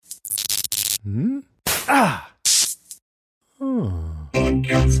Hmm? Ah! My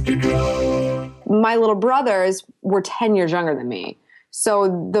little brothers were 10 years younger than me.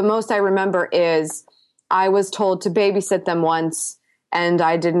 So the most I remember is I was told to babysit them once and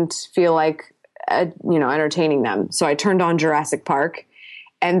I didn't feel like, entertaining them. So I turned on Jurassic Park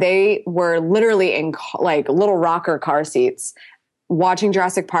and they were literally in like little rocker car seats watching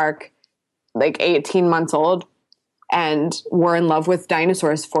Jurassic Park, like 18 months old, and were in love with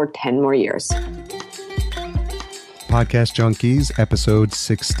dinosaurs for 10 more years. Podcast Junkies, episode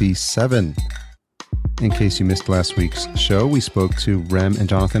 67. In case you missed last week's show, we spoke to Rem and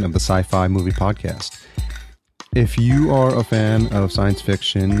Jonathan of the Sci-Fi Movie Podcast. If you are a fan of science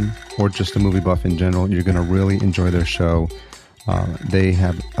fiction or just a movie buff in general, you're going to really enjoy their show. They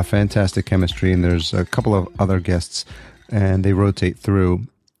have a fantastic chemistry, and there's a couple of other guests, and they rotate through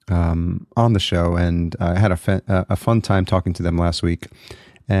on the show. And I had a fun time talking to them last week.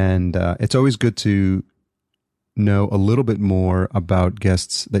 And it's always good to know a little bit more about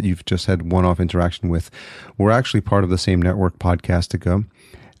guests that you've just had one-off interaction with. We're actually part of the same network, Podcastica,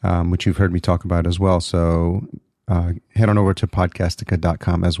 which you've heard me talk about as well. So head on over to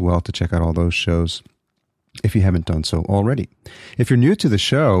podcastica.com as well to check out all those shows if you haven't done so already. If you're new to the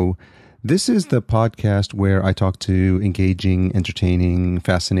show, this is the podcast where I talk to engaging, entertaining,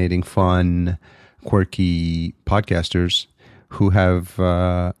 fascinating, fun, quirky podcasters who have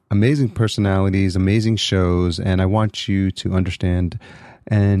amazing personalities, amazing shows, and I want you to understand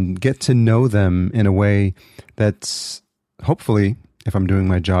and get to know them in a way that's hopefully, if I'm doing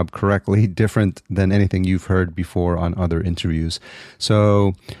my job correctly, different than anything you've heard before on other interviews.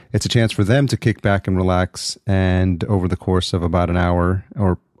 So it's a chance for them to kick back and relax, and over the course of about an hour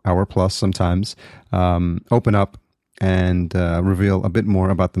or hour plus sometimes, open up and reveal a bit more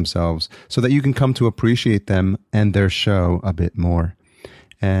about themselves so that you can come to appreciate them and their show a bit more.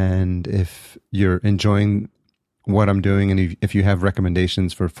 And if you're enjoying what I'm doing, and if you have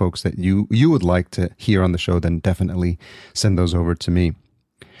recommendations for folks that you would like to hear on the show, then definitely send those over to me.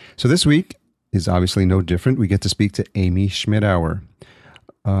 So this week is obviously no different. We get to speak to Amy Schmittauer.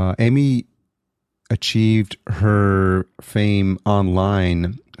 Amy achieved her fame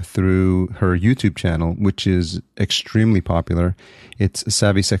online through her YouTube channel, which is extremely popular. It's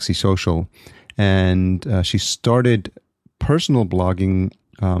Savvy Sexy Social. And she started personal blogging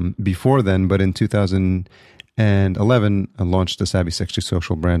before then, but in 2011 launched the Savvy Sexy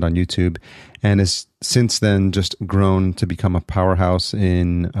Social brand on YouTube, and has since then just grown to become a powerhouse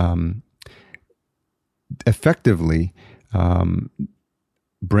in effectively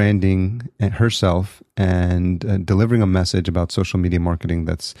branding herself and delivering a message about social media marketing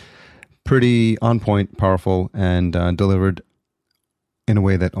that's pretty on point, powerful, and delivered in a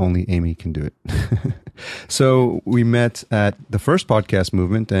way that only Amy can do it. So we met at the first podcast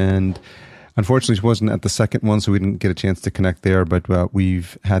movement, and unfortunately she wasn't at the second one, so we didn't get a chance to connect there, but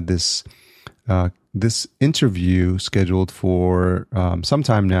we've had this interview scheduled for some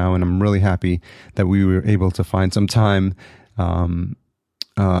time now, and I'm really happy that we were able to find some time,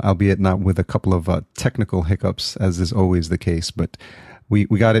 albeit not with a couple of technical hiccups, as is always the case, but we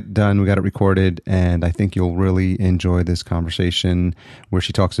got it done, we got it recorded, and I think you'll really enjoy this conversation where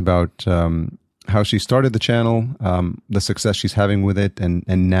she talks about how she started the channel, the success she's having with it, and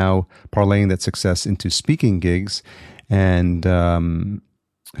now parlaying that success into speaking gigs, and the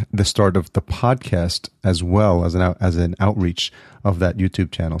start of the podcast as well as an outreach of that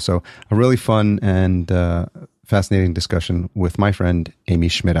YouTube channel. So a really fun and fascinating discussion with my friend Amy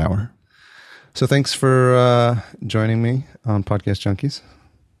Schmittauer. So thanks for joining me on Podcast Junkies.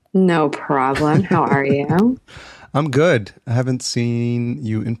 No problem. How are you? I'm good. I haven't seen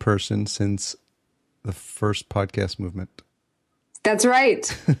you in person since the first podcast movement. That's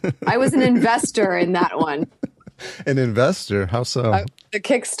right. I was an investor in that one. An investor? How so? The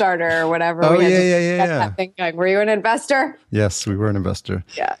Kickstarter or whatever. Oh, yeah. That thing going. Were you an investor? Yes, we were an investor.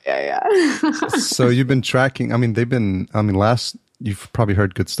 Yeah. So you've been tracking, you've probably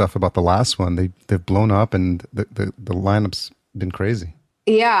heard good stuff about the last one. They've blown up, and the lineup's been crazy.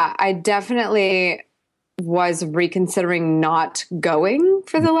 Yeah, I definitely was reconsidering not going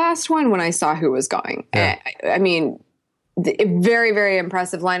for the last one when I saw who was going. Yeah. I mean, very, very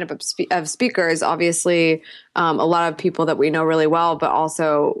impressive lineup of speakers. Obviously, a lot of people that we know really well, but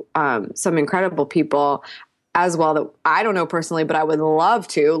also some incredible people as well that I don't know personally, but I would love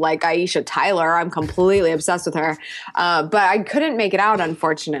to, like Aisha Tyler. I'm completely obsessed with her. But I couldn't make it out,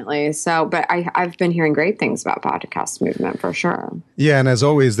 unfortunately. So, but I've been hearing great things about Podcast Movement for sure. Yeah. And as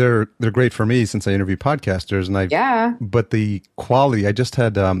always, they're great for me since I interview podcasters, but the quality, I just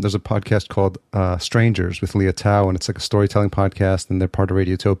had, there's a podcast called Strangers with Leah Tao, and it's like a storytelling podcast, and they're part of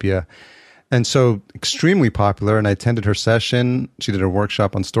Radiotopia. And so extremely popular, and I attended her session. She did a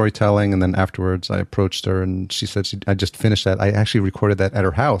workshop on storytelling, and then afterwards I approached her, and she said I just finished that. I actually recorded that at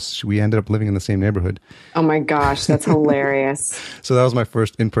her house. We ended up living in the same neighborhood. Oh my gosh, that's hilarious. So that was my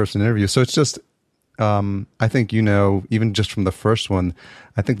first in-person interview. So it's just, I think, even just from the first one,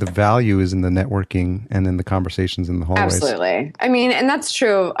 I think the value is in the networking and in the conversations in the hallways. Absolutely. I mean, and that's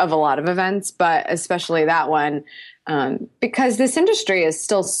true of a lot of events, but especially that one, because this industry is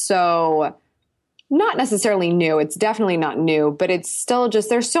still so not necessarily new. It's definitely not new, but it's still just,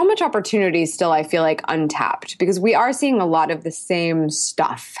 there's so much opportunity still, I feel like, untapped, because we are seeing a lot of the same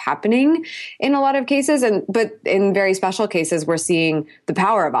stuff happening in a lot of cases. But in very special cases, we're seeing the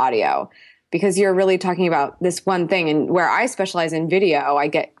power of audio, because you're really talking about this one thing. And where I specialize in video, I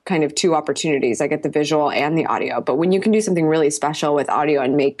get kind of two opportunities. I get the visual and the audio. But when you can do something really special with audio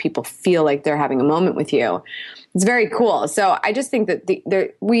and make people feel like they're having a moment with you, it's very cool. So I just think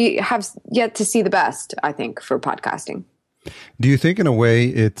that we have yet to see the best, I think, for podcasting. Do you think in a way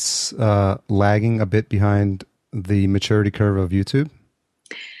it's lagging a bit behind the maturity curve of YouTube?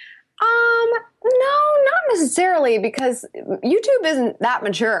 No, not necessarily, because YouTube isn't that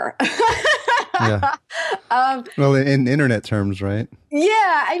mature. Yeah. Well, in internet terms, right?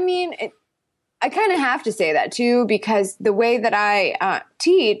 Yeah. I mean, I kind of have to say that too, because the way that I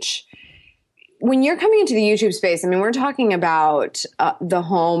teach, when you're coming into the YouTube space, I mean, we're talking about the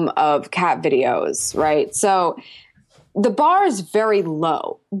home of cat videos, right? So the bar is very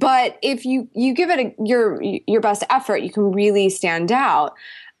low, but if you give it your best effort, you can really stand out.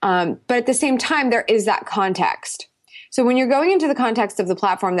 But at the same time, there is that context. So when you're going into the context of the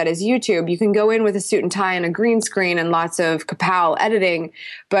platform that is YouTube, you can go in with a suit and tie and a green screen and lots of kapow editing,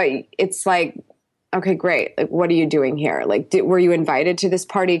 but it's like, okay, great. Like, what are you doing here? Like, were you invited to this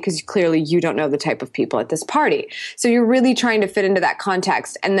party? Because clearly you don't know the type of people at this party. So you're really trying to fit into that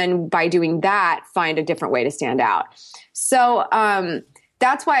context. And then by doing that, find a different way to stand out. So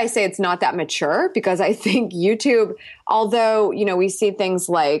that's why I say it's not that mature, because I think YouTube, although, we see things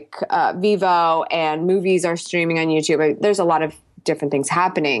like Vivo and movies are streaming on YouTube, there's a lot of different things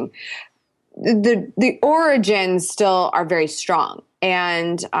happening. The origins still are very strong.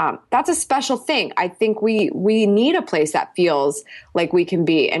 And that's a special thing. I think we need a place that feels like we can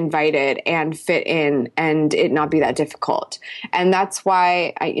be invited and fit in and it not be that difficult. And that's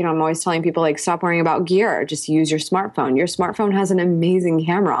why I'm always telling people, like, stop worrying about gear. Just use your smartphone. Your smartphone has an amazing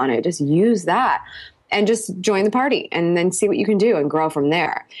camera on it. Just use that and just join the party and then see what you can do and grow from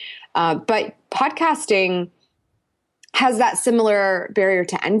there. But podcasting has that similar barrier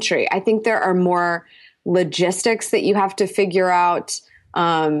to entry. I think there are more logistics that you have to figure out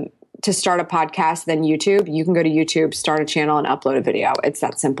to start a podcast than YouTube. You can go to YouTube, start a channel, and upload a video. It's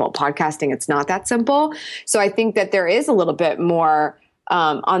that simple. Podcasting, it's not that simple. So I think that there is a little bit more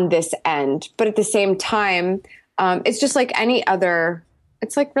on this end. But at the same time, it's just like any other,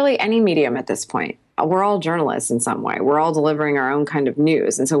 it's like really any medium at this point. We're all journalists in some way. We're all delivering our own kind of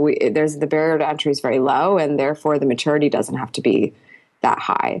news. And so there's the barrier to entry is very low, and therefore the maturity doesn't have to be that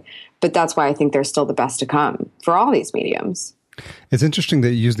high. But that's why I think there's still the best to come for all these mediums. It's interesting that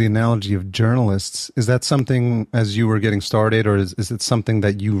you use the analogy of journalists. Is that something as you were getting started, or is it something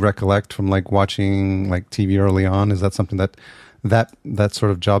that you recollect from like watching like TV early on? Is that something that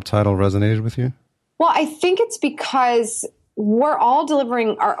sort of job title resonated with you? Well, I think it's because we're all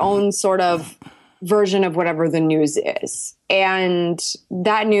delivering our own sort of version of whatever the news is. And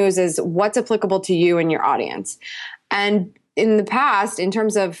that news is what's applicable to you and your audience. And in the past, in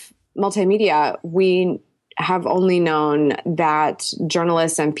terms of multimedia, we have only known that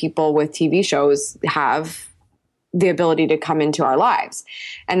journalists and people with TV shows have the ability to come into our lives.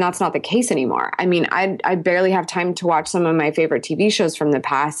 And that's not the case anymore. I mean, I barely have time to watch some of my favorite TV shows from the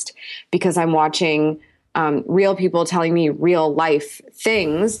past because I'm watching real people telling me real life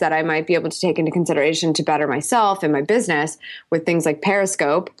things that I might be able to take into consideration to better myself and my business with things like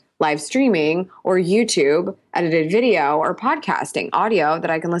Periscope, live streaming, or YouTube, edited video, or podcasting, audio that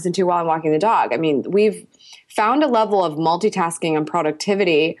I can listen to while I'm walking the dog. I mean, we've found a level of multitasking and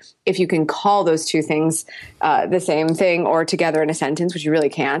productivity, if you can call those two things the same thing or together in a sentence, which you really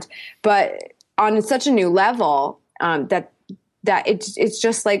can't, but on such a new level that it's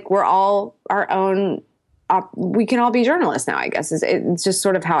just like we're all our own. We can all be journalists now, I guess. It's just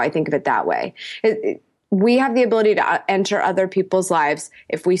sort of how I think of it that way. We have the ability to enter other people's lives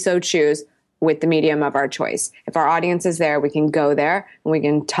if we so choose with the medium of our choice. If our audience is there, we can go there and we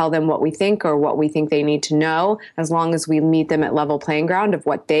can tell them what we think or what we think they need to know, as long as we meet them at level playing ground of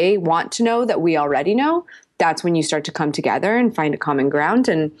what they want to know that we already know. That's when you start to come together and find a common ground,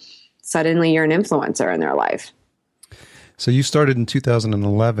 and suddenly you're an influencer in their life. So you started in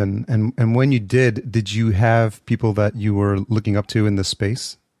 2011, and when you did you have people that you were looking up to in this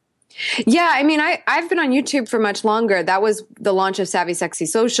space? Yeah, I mean, I've been on YouTube for much longer. That was the launch of Savvy Sexy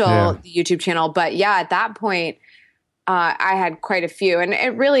Social, the YouTube channel. But yeah, at that point, I had quite a few. And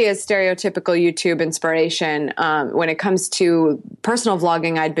it really is stereotypical YouTube inspiration. When it comes to personal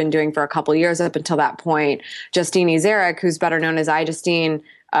vlogging, I'd been doing for a couple years up until that point. Justine Zarek, who's better known as iJustine,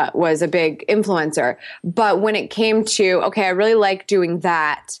 was a big influencer. But when it came to, okay, I really like doing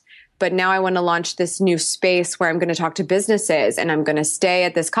that, but now I want to launch this new space where I'm going to talk to businesses and I'm going to stay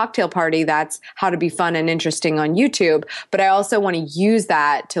at this cocktail party that's how to be fun and interesting on YouTube. But I also want to use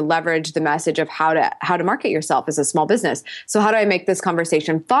that to leverage the message of how to market yourself as a small business. So how do I make this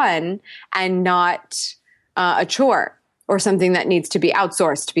conversation fun and not a chore or something that needs to be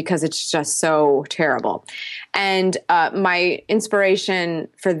outsourced because it's just so terrible? And my inspiration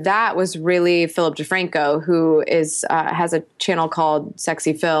for that was really Philip DeFranco, who has a channel called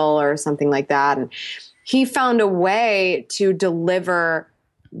Sexy Phil or something like that. And he found a way to deliver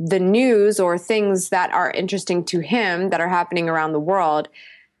the news or things that are interesting to him that are happening around the world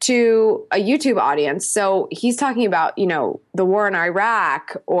to a YouTube audience. So he's talking about, the war in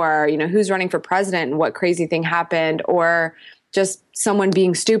Iraq or, who's running for president and what crazy thing happened or just someone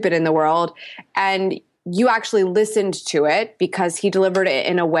being stupid in the world. And you actually listened to it because he delivered it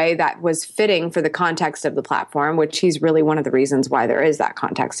in a way that was fitting for the context of the platform, which he's really one of the reasons why there is that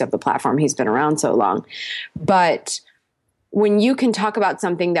context of the platform. He's been around so long. But when you can talk about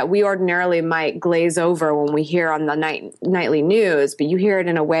something that we ordinarily might glaze over when we hear on the nightly news, but you hear it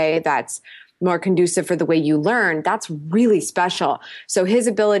in a way that's more conducive for the way you learn, that's really special. So his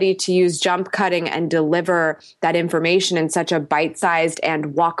ability to use jump cutting and deliver that information in such a bite-sized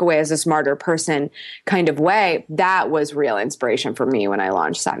and walk away as a smarter person kind of way, that was real inspiration for me when I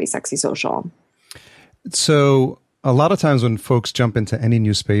launched Savvy Sexy Social. So a lot of times when folks jump into any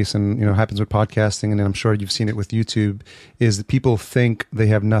new space, and happens with podcasting, and I'm sure you've seen it with YouTube, is that people think they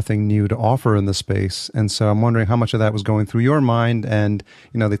have nothing new to offer in the space. And so I'm wondering how much of that was going through your mind. And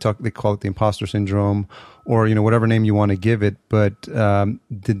they call it the imposter syndrome, or whatever name you want to give it. But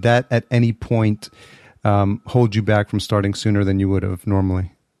did that at any point hold you back from starting sooner than you would have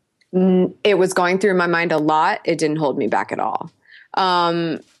normally? It was going through my mind a lot. It didn't hold me back at all.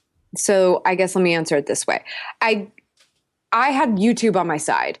 So I guess let me answer it this way. I had YouTube on my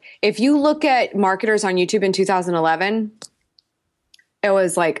side. If you look at marketers on YouTube in 2011, it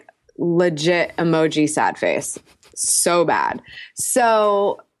was like legit emoji sad face. So bad.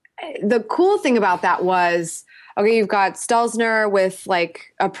 So the cool thing about that was, okay, you've got Stelzner with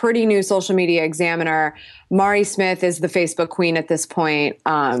like a pretty new social media examiner. Mari Smith is the Facebook queen at this point.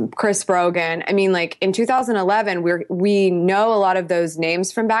 Chris Brogan. I mean, like in 2011, we know a lot of those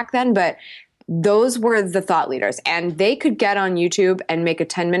names from back then, but those were the thought leaders, and they could get on YouTube and make a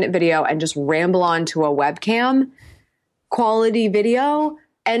 10-minute video and just ramble onto a webcam quality video.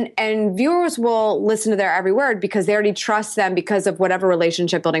 And viewers will listen to their every word because they already trust them because of whatever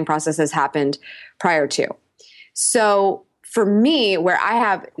relationship building process has happened prior to. So for me, where I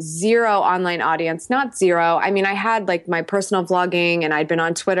have zero online audience, not zero, I mean, I had like my personal vlogging and I'd been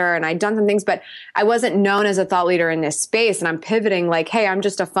on Twitter and I'd done some things, but I wasn't known as a thought leader in this space. And I'm pivoting like, hey, I'm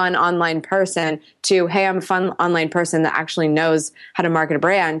just a fun online person to, hey, I'm a fun online person that actually knows how to market a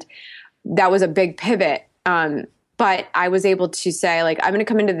brand. That was a big pivot. But I was able to say, like, I'm going to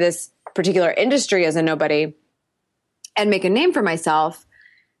come into this particular industry as a nobody and make a name for myself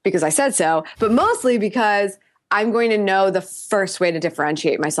because I said so, but mostly because I'm going to know the first way to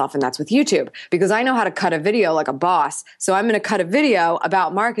differentiate myself, and that's with YouTube, because I know how to cut a video like a boss. So I'm going to cut a video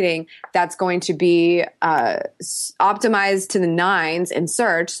about marketing that's going to be optimized to the nines in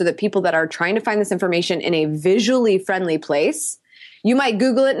search so that people that are trying to find this information in a visually friendly place, you might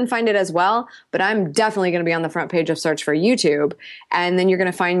Google it and find it as well, but I'm definitely going to be on the front page of search for YouTube. And then you're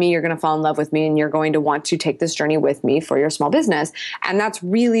going to find me, you're going to fall in love with me, and you're going to want to take this journey with me for your small business. And that's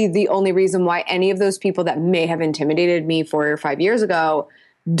really the only reason why any of those people that may have intimidated me 4 or 5 years ago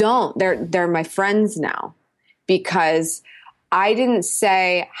don't. They're my friends now, because I didn't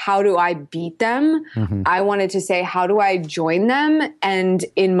say, how do I beat them? Mm-hmm. I wanted to say, how do I join them, and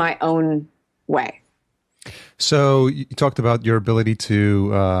in my own way. So you talked about your ability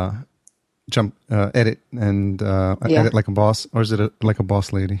to edit and edit like a boss, or is it like a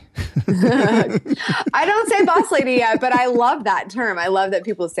boss lady? I don't say boss lady yet, but I love that term. I love that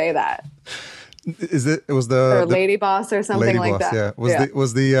people say that. Or lady boss or something like boss, that? Yeah.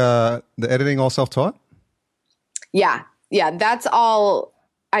 Was the editing all self-taught? Yeah. That's all.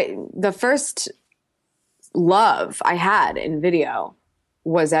 The first love I had in video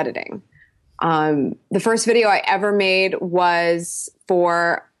was editing. The first video I ever made was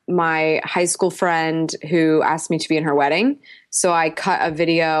for my high school friend who asked me to be in her wedding. So I cut a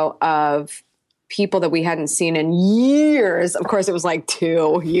video of people that we hadn't seen in years. Of course, it was like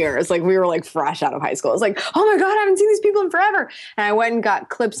 2 years. Like we were like fresh out of high school. It was like, oh my God, I haven't seen these people in forever. And I went and got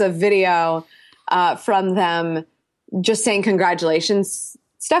clips of video from them just saying, congratulations,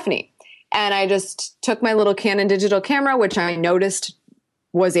 Stephanie. And I just took my little Canon digital camera, which I noticed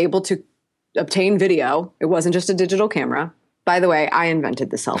was able to obtain video. It wasn't just a digital camera. By the way, I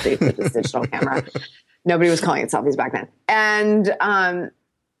invented the selfie for this digital camera. Nobody was calling it selfies back then. And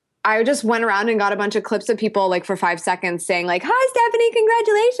I just went around and got a bunch of clips of people like for 5 seconds saying like, hi, Stephanie,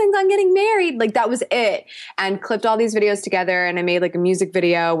 congratulations on getting married. Like that was it. And clipped all these videos together. And I made like a music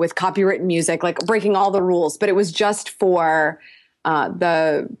video with copywritten music, like breaking all the rules. But it was just for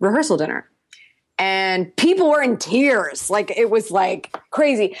the rehearsal dinner. And people were in tears. Like it was like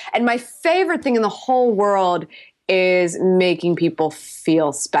crazy. And my favorite thing in the whole world is making people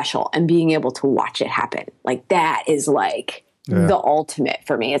feel special and being able to watch it happen. Like that is like the ultimate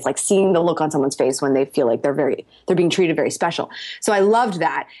for me. It's like seeing the look on someone's face when they feel like they're being treated very special. So I loved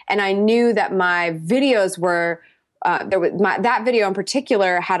that. And I knew that my videos were, that video in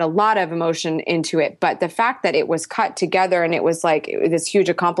particular had a lot of emotion into it, but the fact that it was cut together and it was like this huge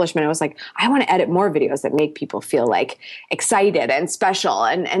accomplishment, I was like, I want to edit more videos that make people feel like excited and special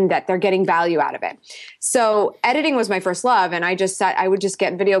and that they're getting value out of it. So editing was my first love. And I would just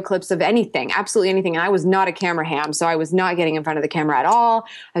get video clips of anything, absolutely anything. And I was not a camera ham. So I was not getting in front of the camera at all.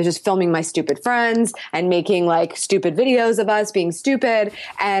 I was just filming my stupid friends and making like stupid videos of us being stupid.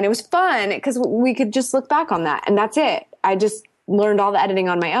 And it was fun because we could just look back on that. And that's it. I just learned all the editing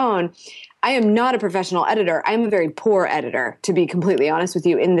on my own. I am not a professional editor. I am a very poor editor, to be completely honest with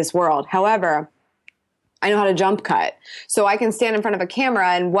you, in this world. However, I know how to jump cut. So I can stand in front of a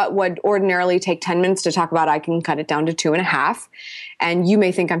camera and what would ordinarily take 10 minutes to talk about, I can cut it down to 2.5. And you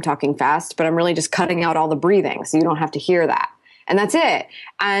may think I'm talking fast, but I'm really just cutting out all the breathing. So you don't have to hear that. And that's it.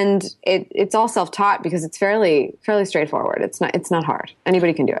 And it's all self-taught because it's fairly straightforward. It's not hard.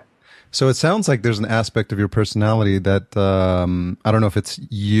 Anybody can do it. So it sounds like there's an aspect of your personality that, I don't know if it's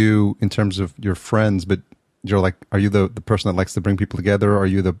you in terms of your friends, but you're like, are you the person that likes to bring people together? Are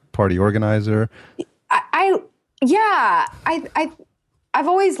you the party organizer? I've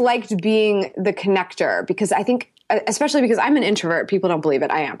always liked being the connector because I think, especially because I'm an introvert, people don't believe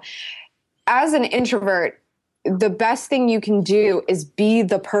it, I am. As an introvert, the best thing you can do is be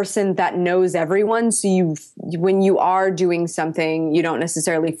the person that knows everyone. So when you are doing something, you don't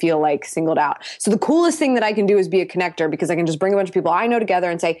necessarily feel like singled out. So the coolest thing that I can do is be a connector because I can just bring a bunch of people I know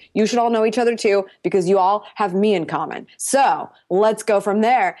together and say, you should all know each other too, because you all have me in common. So let's go from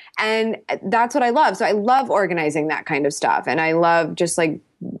there. And that's what I love. So I love organizing that kind of stuff. And I love just like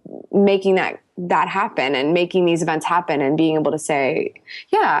making that happen and making these events happen and being able to say,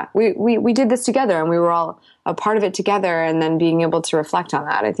 yeah, we did this together and we were all a part of it together, and then being able to reflect on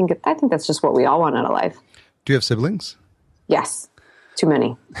that. I think that's just what we all want out of life. Do you have siblings? Yes. Too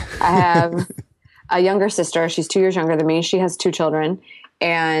many. I have a younger sister. She's 2 years younger than me. She has 2 children.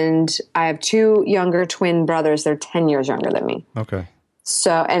 And I have 2 younger twin brothers. They're 10 years younger than me. Okay.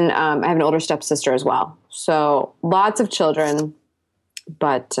 So, and I have an older stepsister as well. So lots of children,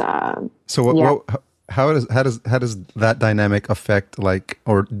 but How does that dynamic affect, like,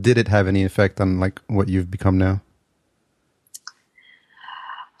 or did it have any effect on like what you've become now?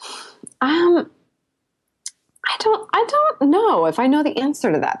 I don't know if I know the answer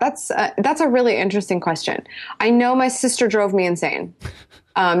to that. That's a really interesting question. I know my sister drove me insane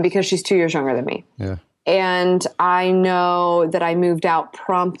because she's 2 years younger than me. Yeah. And I know that I moved out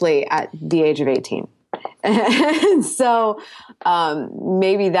promptly at the age of 18. And so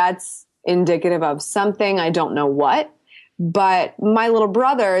maybe that's indicative of something. I don't know what, but my little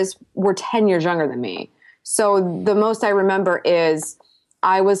brothers were 10 years younger than me. So the most I remember is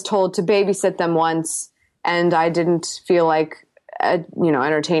I was told to babysit them once and I didn't feel like,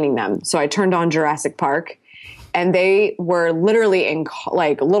 entertaining them. So I turned on Jurassic Park and they were literally in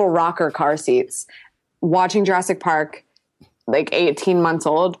like little rocker car seats watching Jurassic Park, like 18 months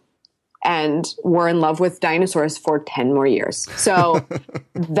old, and were in love with dinosaurs for 10 more years. So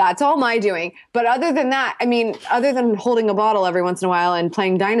that's all my doing. But other than that, I mean, other than holding a bottle every once in a while and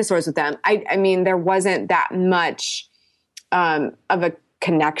playing dinosaurs with them, I mean, there wasn't that much of a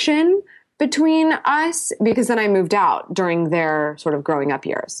connection between us because then I moved out during their sort of growing up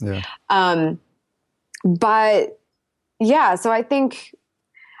years. Yeah. But yeah, so I think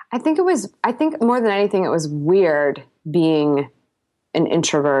more than anything, it was weird being an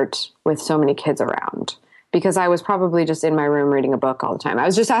introvert with so many kids around because I was probably just in my room reading a book all the time. I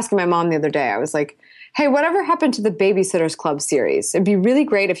was just asking my mom the other day. I was like, hey, whatever happened to the Babysitter's Club series? It'd be really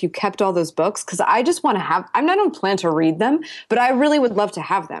great if you kept all those books, because I just want to have, I don't plan to read them, but I really would love to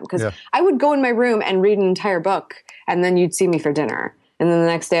have them, because I would go in my room and read an entire book, and then you'd see me for dinner. And then the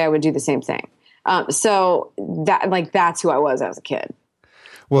next day I would do the same thing. So that's who I was as a kid.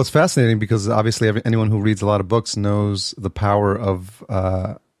 Well, it's fascinating because obviously anyone who reads a lot of books knows the power of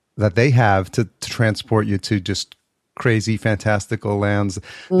that they have to transport you to just crazy, fantastical lands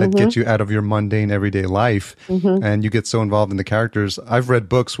that get you out of your mundane everyday life, and you get so involved in the characters. I've read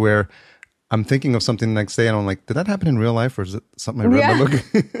books where I'm thinking of something the next day and I'm like, did that happen in real life, or is it something I read in my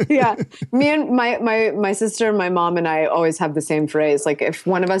book? Yeah. Me and my sister, my mom and I always have the same phrase. Like, if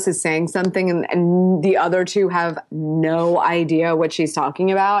one of us is saying something and the other two have no idea what she's talking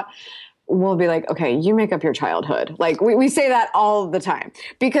about, we'll be like, okay, you make up your childhood. Like, we say that all the time,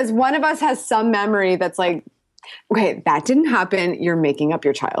 because one of us has some memory that's like, okay, that didn't happen. You're making up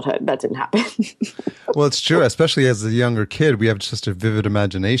your childhood. That didn't happen. Well, it's true. Especially as a younger kid, we have just a vivid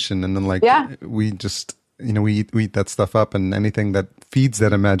imagination. And then we just, we eat that stuff up, and anything that feeds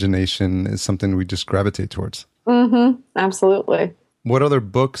that imagination is something we just gravitate towards. Absolutely. What other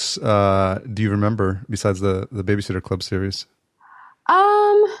books do you remember besides the Babysitter Club series?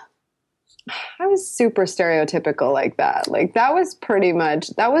 I was super stereotypical like that. Like, that was pretty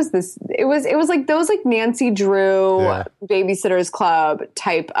much, it was like those like Nancy Drew, Babysitter's Club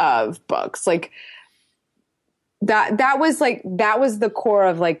type of books. Like that was the core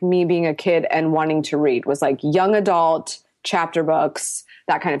of like me being a kid and wanting to read, was like young adult chapter books,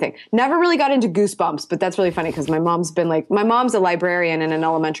 that kind of thing. Never really got into Goosebumps, but that's really funny because my mom's a librarian in an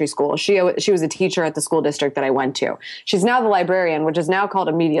elementary school. She was a teacher at the school district that I went to. She's now the librarian, which is now called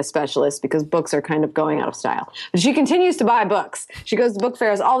a media specialist, because books are kind of going out of style. But she continues to buy books. She goes to book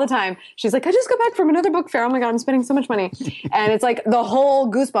fairs all the time. She's like, I just got back from another book fair. Oh my God, I'm spending so much money. And it's like the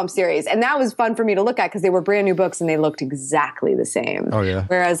whole Goosebumps series. And that was fun for me to look at because they were brand new books and they looked exactly the same. Oh yeah.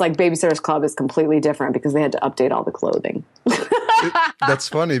 Whereas like Babysitter's Club is completely different because they had to update all the clothing. That's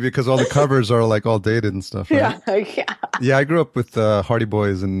funny because all the covers are like all dated and stuff, right? Yeah, I grew up with Hardy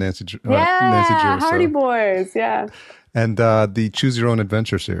Boys and Nancy Drew. Hardy Boys, and the Choose Your Own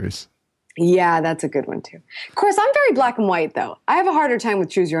Adventure series. Yeah, that's a good one too. Of course, I'm very black and white though. I have a harder time with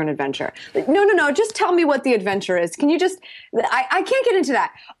Choose Your Own Adventure. No. Just tell me what the adventure is. Can you just? I can't get into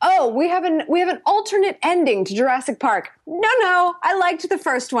that. Oh, we have an alternate ending to Jurassic Park. No. I liked the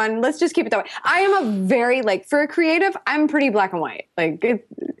first one. Let's just keep it that way. I am a very for a creative. I'm pretty black and white.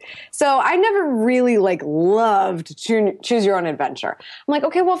 So I never really loved Choose Your Own Adventure. I'm like,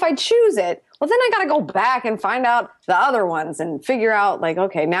 okay, well, if I choose it, well, then I got to go back and find out the other ones and figure out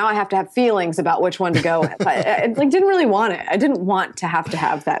okay, now I have to have feelings about which one to go with. I didn't really want it. I didn't want to have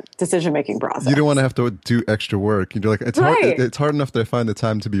that decision-making process. You don't want to have to do extra work. You're like, it's hard enough that I find the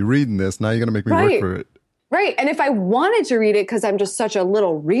time to be reading this. Now you're going to make me work for it. Right. And if I wanted to read it because I'm just such a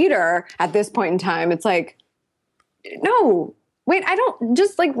little reader at this point in time, it's like, no. Wait, I don't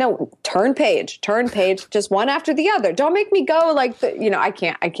no, turn page, just one after the other. Don't make me go I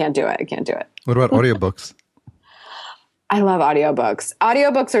can't do it. I can't do it. What about audiobooks? I love audiobooks.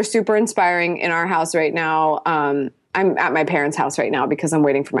 Audiobooks are super inspiring in our house right now. I'm at my parents' house right now because I'm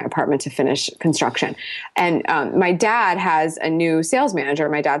waiting for my apartment to finish construction. And my dad has a new sales manager.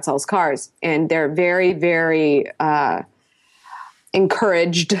 My dad sells cars, and they're very, very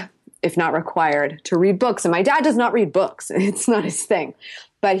encouraged, if not required, to read books. And my dad does not read books. It's not his thing.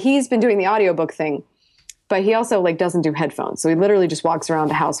 But he's been doing the audiobook thing. But he also doesn't do headphones. So he literally just walks around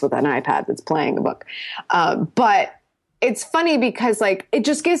the house with an iPad that's playing a book. But it's funny because it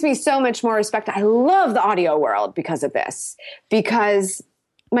just gives me so much more respect. I love the audio world because of this. Because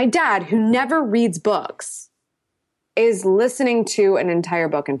my dad, who never reads books, is listening to an entire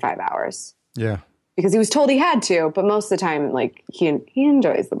book in 5 hours. Yeah. Because he was told he had to, but most of the time, he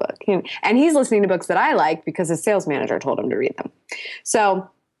enjoys the book. And he's listening to books that I like because his sales manager told him to read them. So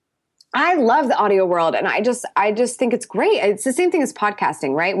I love the audio world, and I just think it's great. It's the same thing as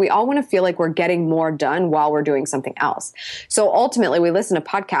podcasting, right? We all want to feel like we're getting more done while we're doing something else. So ultimately, we listen to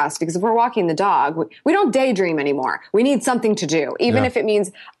podcasts because if we're walking the dog, we don't daydream anymore. We need something to do, even if it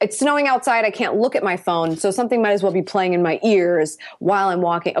means it's snowing outside. I can't look at my phone, so something might as well be playing in my ears while I'm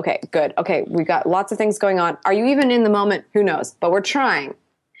walking. Okay, good. Okay, we got lots of things going on. Are you even in the moment? Who knows? But we're trying,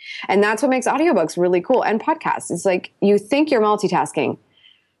 and that's what makes audiobooks really cool. And podcasts, it's you think you're multitasking,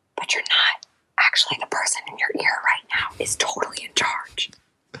 but you're not. Actually, the person in your ear right now is totally in charge.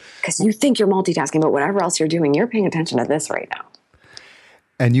 Because you think you're multitasking, but whatever else you're doing, you're paying attention to this right now.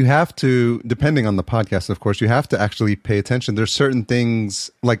 And you have to, depending on the podcast, of course, you have to actually pay attention. There's certain things,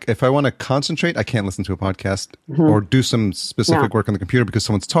 like if I want to concentrate, I can't listen to a podcast or do some specific work on the computer because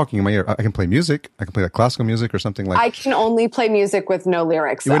someone's talking in my ear. I can play music. I can play like classical music or something like. I can only play music with no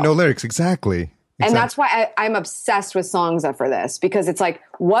lyrics. With no lyrics, exactly. And that's why I'm obsessed with Songza for this, because it's like,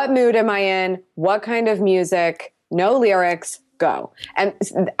 what mood am I in? What kind of music? No lyrics, go. And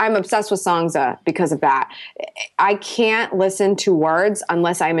I'm obsessed with Songza because of that. I can't listen to words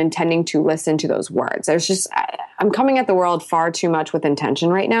unless I'm intending to listen to those words. I'm coming at the world far too much with intention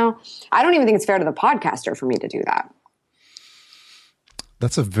right now. I don't even think it's fair to the podcaster for me to do that.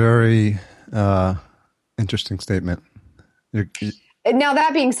 That's a very interesting statement. Now,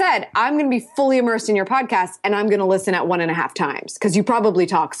 that being said, I'm going to be fully immersed in your podcast and I'm going to listen at 1.5 times because you probably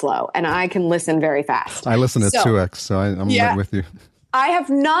talk slow and I can listen very fast. I listen at 2x, so I'm right with you. I have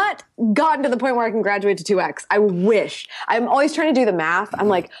not gotten to the point where I can graduate to 2x. I wish. I'm always trying to do the math. I'm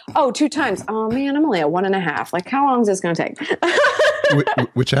like, 2 times. Oh, man, I'm only at 1.5. Like, how long is this going to take?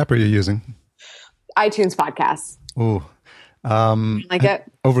 Which app are you using? iTunes Podcasts. Oh. Like it?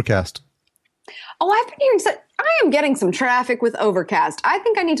 Overcast. Oh, I've been hearing I am getting some traffic with Overcast. I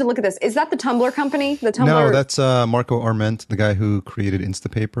think I need to look at this. Is that the Tumblr company? No, that's Marco Arment, the guy who created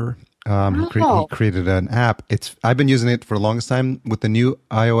Instapaper. He created an app. I've been using it for the longest time with the new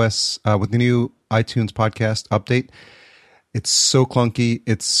iOS, with the new iTunes podcast update. It's so clunky.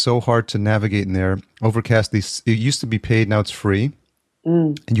 It's so hard to navigate in there. Overcast, it used to be paid. Now it's free.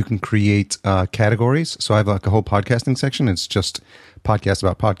 And you can create categories. So I have like a whole podcasting section. It's just podcasts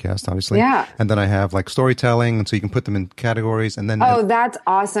about podcasts, obviously. Yeah. And then I have like storytelling. And so you can put them in categories. And then that's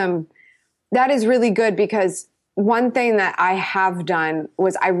awesome. That is really good, because one thing that I have done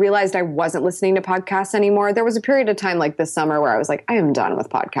was I realized I wasn't listening to podcasts anymore. There was a period of time like this summer where I was like, I am done with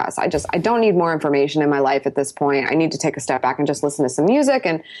podcasts. I don't need more information in my life at this point. I need to take a step back and just listen to some music,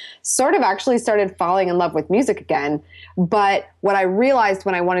 and sort of actually started falling in love with music again. But what I realized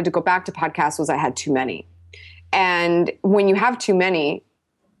when I wanted to go back to podcasts was I had too many. And when you have too many,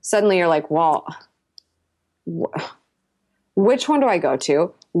 suddenly you're like, well, which one do I go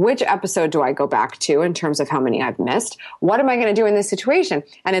to? Which episode do I go back to in terms of how many I've missed? What am I going to do in this situation?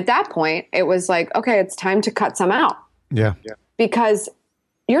 And at that point, it was like, okay, it's time to cut some out. Yeah. Because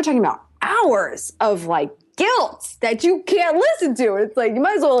you're talking about hours of like guilt that you can't listen to. It's like, you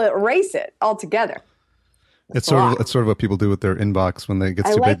might as well erase it altogether. It's sort of what people do with their inbox when they get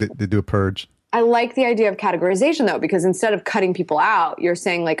too big. They do a purge. I like the idea of categorization, though, because instead of cutting people out, you're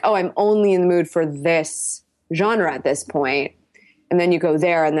saying like, oh, I'm only in the mood for this genre at this point. And then you go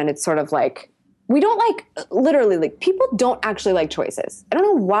there, and then it's sort of like, we don't like, literally, like, people don't actually like choices. I don't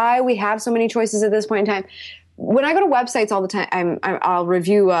know why we have so many choices at this point in time. When I go to websites all the time, I'll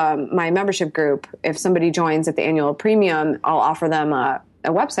review my membership group. If somebody joins at the annual premium, I'll offer them a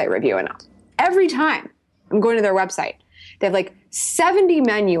website review. And every time I'm going to their website, they have like 70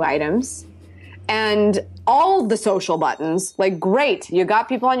 menu items and all the social buttons. Like, great, you got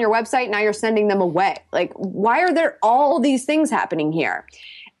people on your website, now you're sending them away. Like, why are there all these things happening here?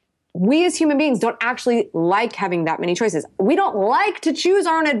 We as human beings don't actually like having that many choices. We don't like to choose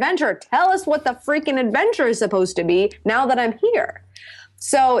our own adventure. Tell us what the freaking adventure is supposed to be now that I'm here.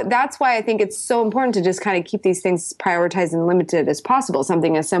 So that's why I think it's so important to just kind of keep these things prioritized and limited as possible.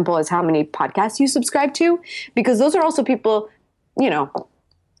 Something as simple as how many podcasts you subscribe to, because those are also people,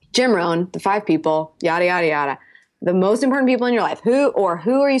 Jim Rohn, the 5 people, yada, yada, yada. The most important people in your life. Who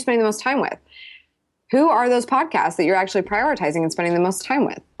are you spending the most time with? Who are those podcasts that you're actually prioritizing and spending the most time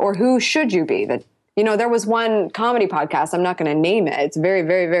with? Or who should you be? There was one comedy podcast, I'm not going to name it. It's a very,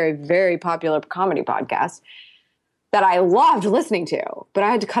 very, very, very popular comedy podcast that I loved listening to, but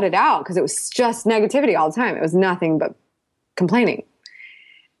I had to cut it out because it was just negativity all the time. It was nothing but complaining,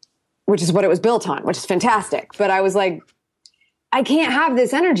 which is what it was built on, which is fantastic. But I was like, I can't have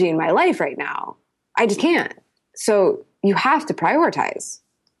this energy in my life right now. I just can't. So you have to prioritize.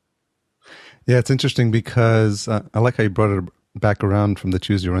 Yeah, it's interesting because I like how you brought it back around from the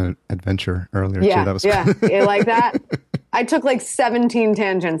choose your own adventure earlier. Yeah, too. That was You like that? I took like 17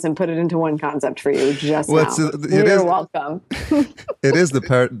 tangents and put it into one concept for you just now. You're welcome. It is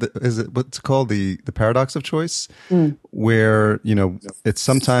is it what's called the paradox of choice, where it's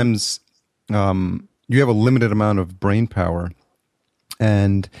sometimes you have a limited amount of brain power.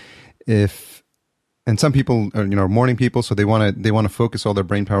 And some people are morning people, so they want to focus all their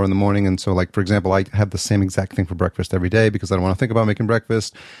brain power in the morning. And so, like, for example, I have the same exact thing for breakfast every day because I don't want to think about making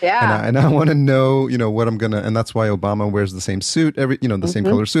breakfast. Yeah. And I want to know, what I'm gonna. And that's why Obama wears the same suit the same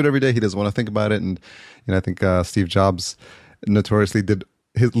color suit every day. He doesn't want to think about it. And I think Steve Jobs notoriously did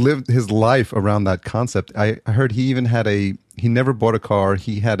lived his life around that concept. I heard he even had he never bought a car.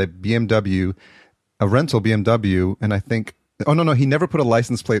 He had a BMW, a rental BMW, and I think, oh no, he never put a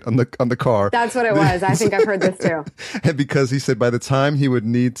license plate on the car. That's what it was. I think I've heard this too. And because he said by the time he would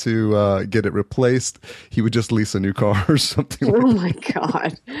need to get it replaced, he would just lease a new car or something. Oh my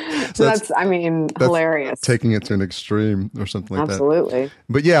God. So that's hilarious. Taking it to an extreme or something like that. Absolutely.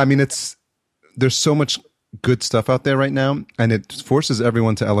 But yeah, I mean, there's so much good stuff out there right now, and it forces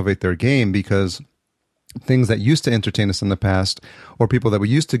everyone to elevate their game, because things that used to entertain us in the past, or people that we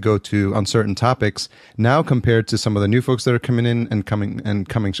used to go to on certain topics, now compared to some of the new folks that are coming in and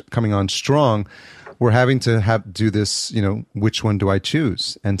coming on strong, we're having to do this, which one do I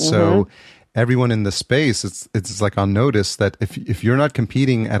choose? And so everyone in the space, it's like on notice that if you're not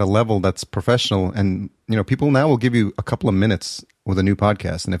competing at a level that's professional, and people now will give you a couple of minutes with a new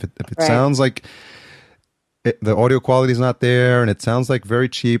podcast, and if it right. sounds like the audio quality is not there, and it sounds like very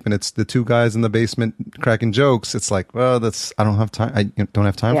cheap, and it's the two guys in the basement cracking jokes, it's like, well, I don't have time. I don't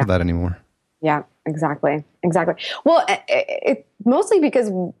have time for that anymore. Yeah, exactly. Well, it mostly because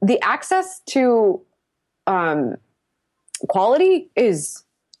the access to quality is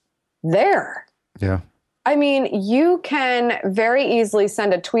there. Yeah. I mean, you can very easily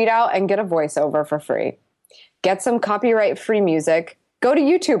send a tweet out and get a voiceover for free. Get some copyright-free music. Go to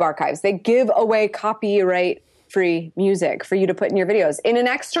YouTube archives. They give away copyright-free music for you to put in your videos in an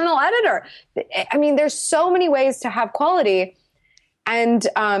external editor. I mean, there's so many ways to have quality. And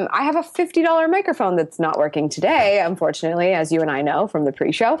I have a $50 microphone that's not working today, unfortunately, as you and I know from the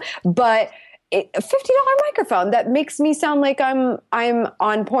pre-show. But a $50 microphone that makes me sound like I'm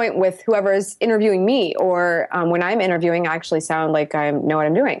on point with whoever is interviewing me, or when I'm interviewing, I actually sound like I know what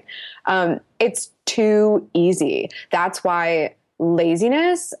I'm doing. It's too easy. That's why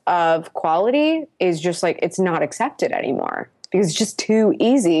laziness of quality is just like, it's not accepted anymore, because it's just too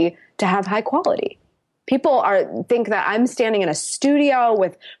easy to have high quality. People think that I'm standing in a studio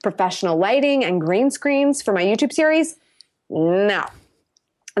with professional lighting and green screens for my YouTube series. No.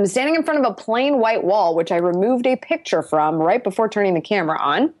 I'm standing in front of a plain white wall, which I removed a picture from right before turning the camera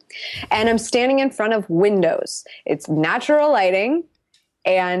on. And I'm standing in front of windows. It's natural lighting,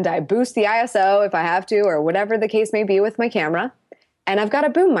 and I boost the ISO if I have to, or whatever the case may be with my camera. And I've got a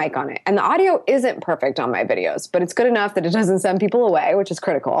boom mic on it. And the audio isn't perfect on my videos, but it's good enough that it doesn't send people away, which is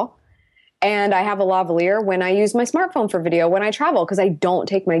critical. And I have a lavalier when I use my smartphone for video when I travel, because I don't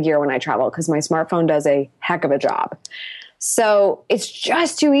take my gear when I travel, because my smartphone does a heck of a job. So it's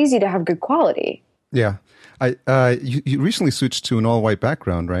just too easy to have good quality. Yeah. You recently switched to an all-white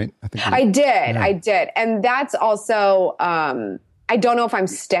background, right? I did. And that's also, I don't know if I'm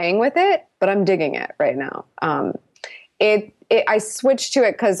staying with it, but I'm digging it right now. I switched to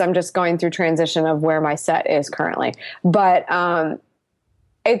it because I'm just going through transition of where my set is currently. But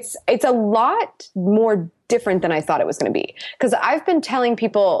it's a lot more different than I thought it was going to be. Because I've been telling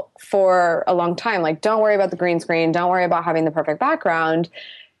people for a long time, like, don't worry about the green screen. Don't worry about having the perfect background.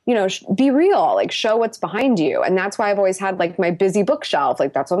 Be real, like, show what's behind you. And that's why I've always had, like, my busy bookshelf.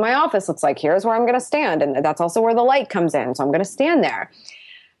 Like, that's what my office looks like. Here's where I'm going to stand. And that's also where the light comes in. So I'm going to stand there.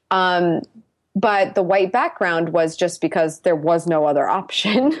 But the white background was just because there was no other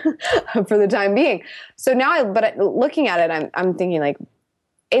option for the time being. So now, looking at it, I'm thinking, like,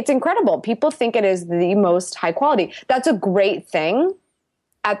 it's incredible. People think it is the most high quality. That's a great thing.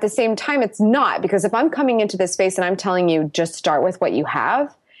 At the same time, it's not, because if I'm coming into this space and I'm telling you just start with what you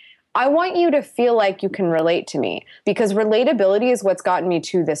have, I want you to feel like you can relate to me, because relatability is what's gotten me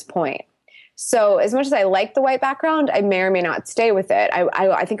to this point. So as much as I like the white background, I may or may not stay with it.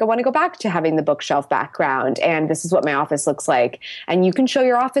 I think I want to go back to having the bookshelf background, and this is what my office looks like. And you can show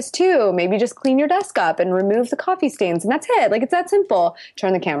your office too. Maybe just clean your desk up and remove the coffee stains, and that's it. Like, it's that simple.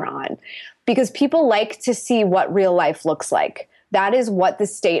 Turn the camera on. Because people like to see what real life looks like. That is what the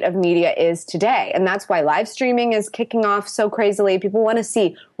state of media is today. And that's why live streaming is kicking off so crazily. People want to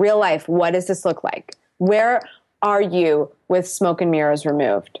see real life. What does this look like? Where are you with smoke and mirrors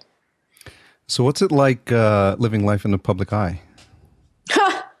removed? So what's it like living life in the public eye?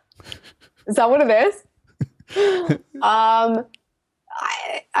 Is that what it is? I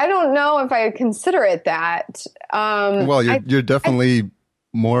don't know if I consider it that. Well, you're definitely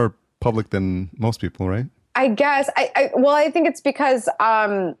more public than most people, right? I guess. I think it's because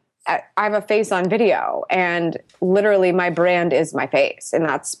I have a face on video, and literally my brand is my face, and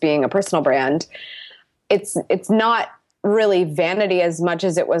that's being a personal brand. It's not really vanity as much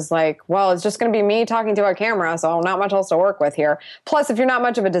as it was like, well, it's just going to be me talking to a camera, so not much else to work with here. Plus, if you're not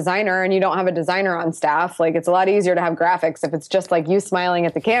much of a designer and you don't have a designer on staff, like it's a lot easier to have graphics if it's just like you smiling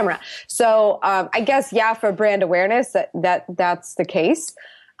at the camera. So I guess, yeah, for brand awareness, that's the case.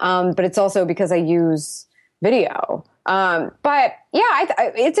 But it's also because I use video. But yeah,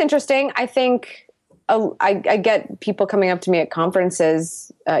 it's interesting. I think I get people coming up to me at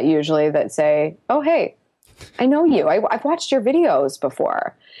conferences usually that say, oh, hey, I know you. I've watched your videos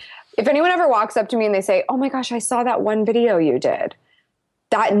before. If anyone ever walks up to me and they say, oh my gosh, I saw that one video you did.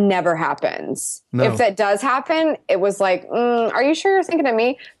 That never happens. No. If that does happen, it was like, are you sure you're thinking of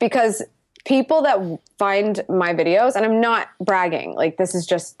me? Because people that find my videos, and I'm not bragging, like this is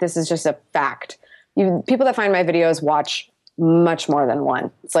just a fact. People that find my videos watch much more than one.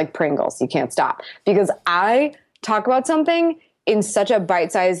 It's like Pringles. You can't stop. Because I talk about something in such a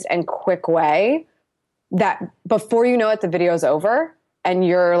bite-sized and quick way that before you know it, the video's over and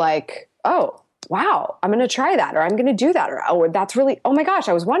you're like, oh, wow, I'm going to try that, or I'm going to do that, or oh, that's really, oh my gosh,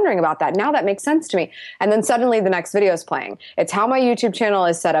 I was wondering about that. Now that makes sense to me. And then suddenly the next video is playing. It's how my YouTube channel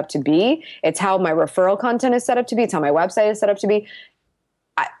is set up to be. It's how my referral content is set up to be. It's how my website is set up to be.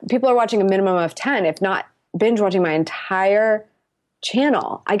 People are watching a minimum of 10, if not binge watching my entire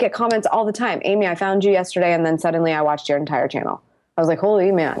channel. I get comments all the time. Amy, I found you yesterday, and then suddenly I watched your entire channel. I was like,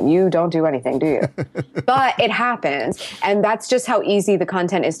 holy man, you don't do anything, do you? But it happens. And that's just how easy the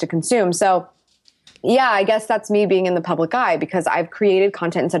content is to consume. So yeah, I guess that's me being in the public eye because I've created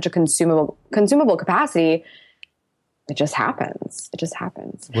content in such a consumable capacity. It just happens. It just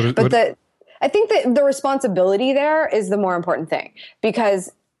happens. I think that the responsibility there is the more important thing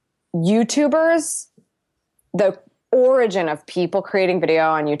because YouTubers, the origin of people creating video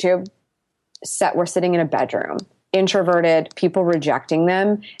on YouTube, we're sitting in a bedroom. Introverted, people rejecting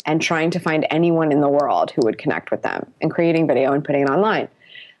them and trying to find anyone in the world who would connect with them and creating video and putting it online.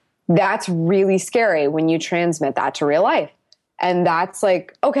 That's really scary when you transmit that to real life. And that's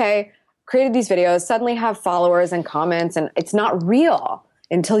like, okay, created these videos, suddenly have followers and comments, and it's not real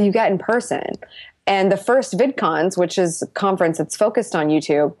until you get in person. And the first VidCons, which is a conference that's focused on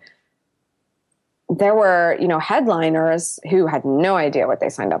YouTube, there were, headliners who had no idea what they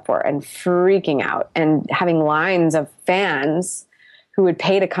signed up for and freaking out and having lines of fans who would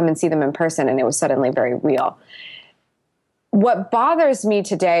pay to come and see them in person. And it was suddenly very real. What bothers me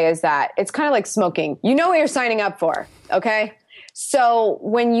today is that it's kind of like smoking. You know what you're signing up for, okay? So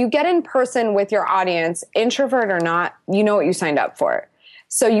when you get in person with your audience, introvert or not, you know what you signed up for.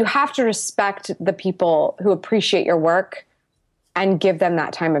 So you have to respect the people who appreciate your work and give them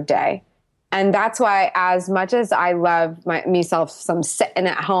that time of day. And that's why, as much as I love myself, some sitting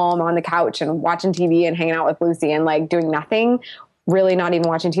at home on the couch and watching TV and hanging out with Lucy and like doing nothing, really not even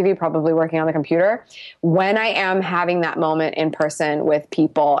watching TV, probably working on the computer. When I am having that moment in person with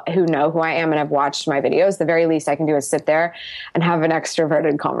people who know who I am and have watched my videos, the very least I can do is sit there and have an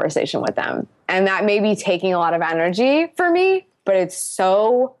extroverted conversation with them. And that may be taking a lot of energy for me, but it's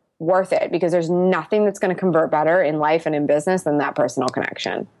so worth it because there's nothing that's going to convert better in life and in business than that personal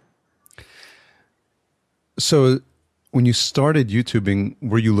connection. So when you started YouTubing,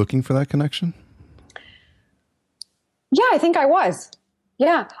 were you looking for that connection? Yeah, I think I was.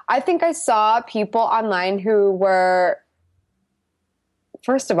 Yeah, I think I saw people online who were,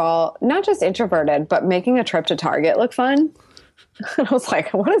 first of all, not just introverted, but making a trip to Target look fun. And I was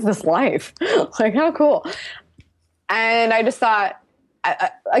like, what is this life? Like, how cool. And I just thought,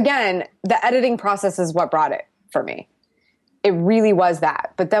 again, the editing process is what brought it for me. It really was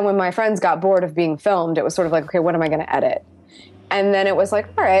that. But then when my friends got bored of being filmed, it was sort of like, okay, what am I going to edit? And then it was like,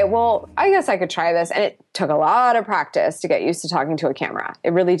 all right, well, I guess I could try this. And it took a lot of practice to get used to talking to a camera.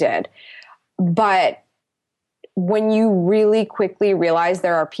 It really did. But when you really quickly realize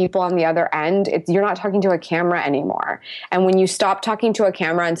there are people on the other end, you're not talking to a camera anymore. And when you stop talking to a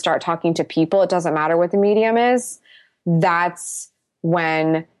camera and start talking to people, it doesn't matter what the medium is. That's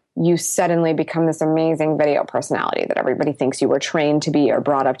when you suddenly become this amazing video personality that everybody thinks you were trained to be or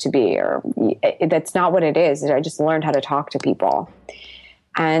brought up to be, or that's not what it is. I just learned how to talk to people.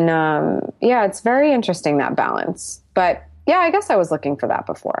 And yeah, it's very interesting, that balance. But yeah, I guess I was looking for that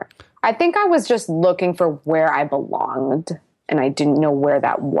before. I think I was just looking for where I belonged, and I didn't know where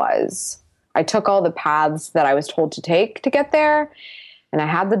that was. I took all the paths that I was told to take to get there, and I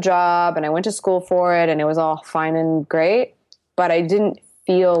had the job, and I went to school for it, and it was all fine and great, but I didn't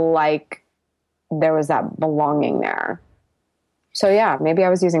feel like there was that belonging there. So yeah, maybe I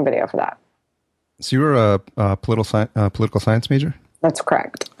was using video for that. So you were a political science major? That's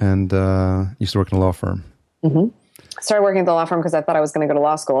correct. And you used to work in a law firm. Mm-hmm. I started working at the law firm because I thought I was going to go to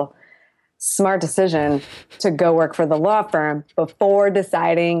law school. smart decision to go work for the law firm before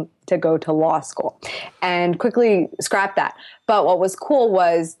deciding to go to law school, and quickly scrapped that. But what was cool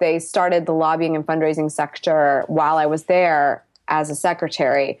was they started the lobbying and fundraising sector while I was there as a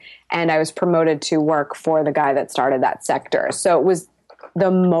secretary, and I was promoted to work for the guy that started that sector. So it was the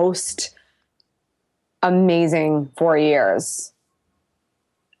most amazing 4 years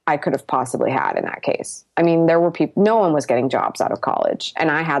I could have possibly had in that case. I mean, there were people, no one was getting jobs out of college, and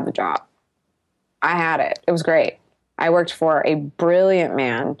I had the job. I had it. It was great. I worked for a brilliant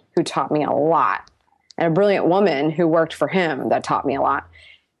man who taught me a lot, and a brilliant woman who worked for him that taught me a lot.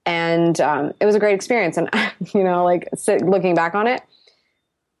 And it was a great experience. And, looking back on it,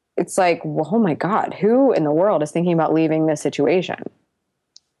 it's like, well, oh my God, who in the world is thinking about leaving this situation?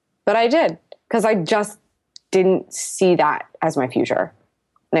 But I did, because I just didn't see that as my future.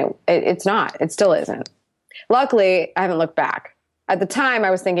 And it's not. It still isn't. Luckily, I haven't looked back. At the time,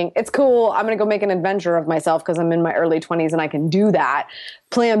 I was thinking, it's cool. I'm going to go make an adventure of myself because I'm in my early 20s and I can do that.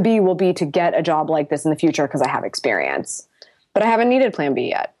 Plan B will be to get a job like this in the future because I have experience. But I haven't needed plan B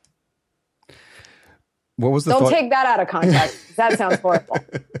yet. What was the Don't take that out of context. That sounds horrible.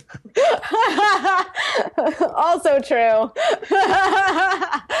 Also true.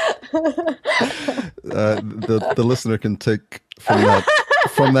 The listener can take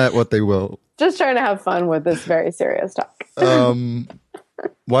from that what they will. Just trying to have fun with this very serious talk.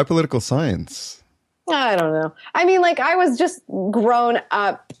 Why political science? I don't know. I mean, I was just grown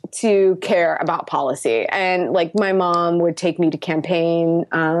up to care about policy, and my mom would take me to campaign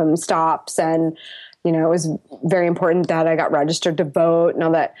stops, and it was very important that I got registered to vote and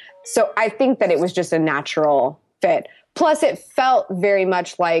all that. So I think that it was just a natural fit. Plus, it felt very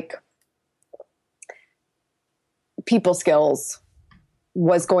much like people skills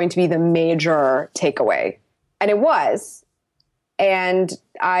was going to be the major takeaway. And it was. And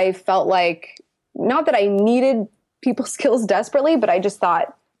I felt like, not that I needed people skills desperately, but I just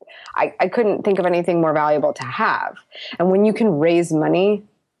thought I couldn't think of anything more valuable to have. And when you can raise money,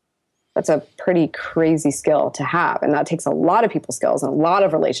 that's a pretty crazy skill to have. And that takes a lot of people skills and a lot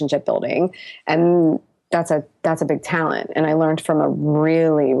of relationship building. And that's a big talent. And I learned from a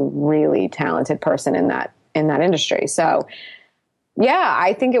really, really talented person in that industry. So yeah,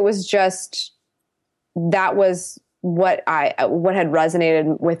 I think it was just, that was what had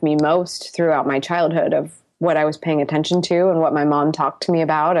resonated with me most throughout my childhood, of what I was paying attention to and what my mom talked to me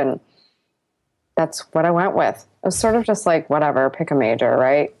about. And that's what I went with. It was sort of just like, whatever, pick a major,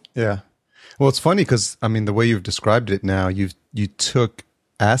 right? Yeah. Well, it's funny because, I mean, the way you've described it now, you took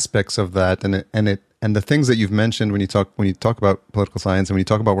aspects of that and the things that you've mentioned when you talk about political science and when you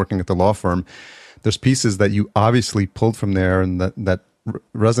talk about working at the law firm, there's pieces that you obviously pulled from there and that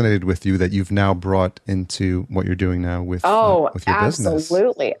resonated with you that you've now brought into what you're doing now with your business.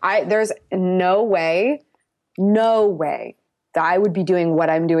 Absolutely. There's no way that I would be doing what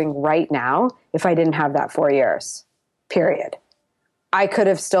I'm doing right now if I didn't have that 4 years, period. I could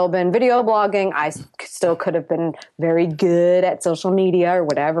have still been video blogging. I still could have been very good at social media or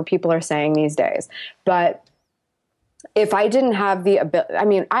whatever people are saying these days. But if I didn't have the ability, I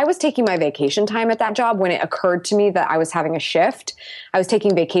mean, I was taking my vacation time at that job when it occurred to me that I was having a shift. I was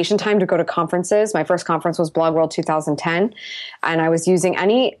taking vacation time to go to conferences. My first conference was Blog World 2010. And I was using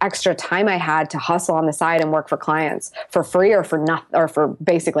any extra time I had to hustle on the side and work for clients for free or for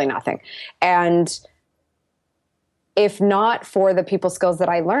basically nothing. And if not for the people skills that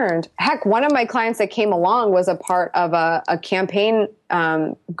I learned, heck, one of my clients that came along was a part of a campaign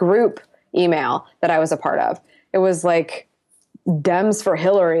group email that I was a part of. It was like Dems for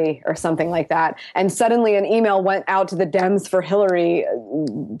Hillary or something like that. And suddenly an email went out to the Dems for Hillary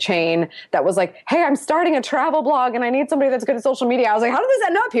chain that was like, hey, I'm starting a travel blog and I need somebody that's good at social media. I was like, how did this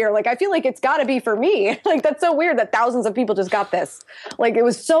end up here? I feel like it's got to be for me. That's so weird that thousands of people just got this. It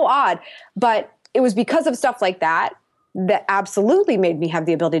was so odd. But it was because of stuff like that absolutely made me have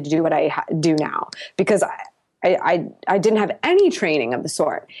the ability to do what I do now, because I didn't have any training of the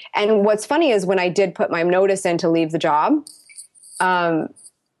sort. And what's funny is when I did put my notice in to leave the job,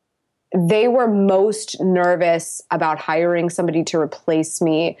 they were most nervous about hiring somebody to replace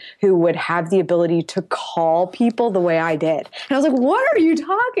me who would have the ability to call people the way I did. And I was like, what are you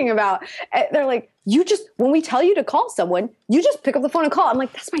talking about? And they're like, when we tell you to call someone, you just pick up the phone and call. I'm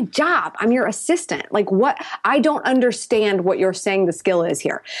like, that's my job. I'm your assistant. What? I don't understand what you're saying the skill is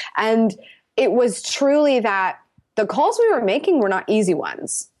here. And it was truly that the calls we were making were not easy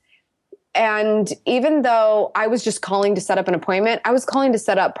ones. And even though I was just calling to set up an appointment, I was calling to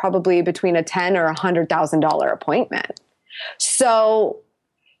set up probably between a $10,000 or $100,000 appointment. So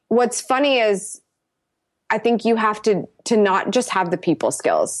what's funny is I think you have to not just have the people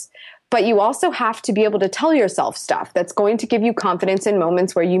skills, But you also have to be able to tell yourself stuff that's going to give you confidence in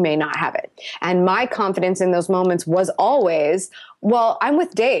moments where you may not have it. And my confidence in those moments was always, well, I'm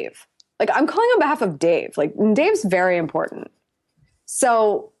with Dave. Like, I'm calling on behalf of Dave. Like, Dave's very important.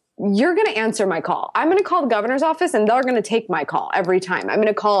 So you're going to answer my call. I'm going to call the governor's office and they're going to take my call every time. I'm going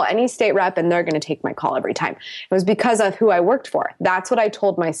to call any state rep and they're going to take my call every time. It was because of who I worked for. That's what I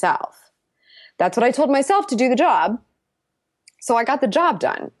told myself. That's what I told myself to do the job. So I got the job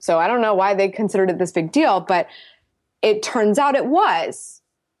done. So I don't know why they considered it this big deal, but it turns out it was,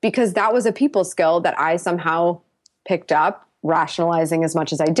 because that was a people skill that I somehow picked up, rationalizing as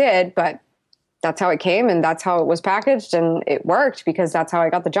much as I did, but that's how it came and that's how it was packaged, and it worked because that's how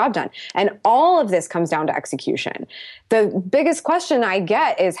I got the job done. And all of this comes down to execution. The biggest question I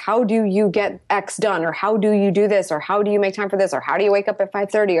get is, how do you get X done? Or how do you do this? Or how do you make time for this? Or how do you wake up at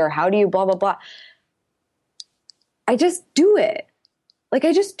 5:30? Or how do you blah, blah, blah? I just do it. Like,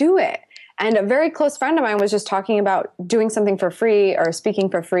 I just do it. And a very close friend of mine was just talking about doing something for free or speaking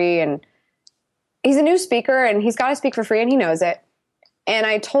for free. And he's a new speaker and he's got to speak for free and he knows it. And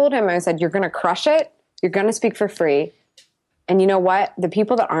I told him, I said, you're going to crush it. You're going to speak for free. And you know what? The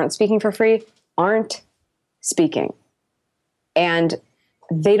people that aren't speaking for free aren't speaking. And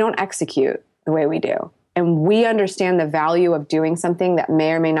they don't execute the way we do. And we understand the value of doing something that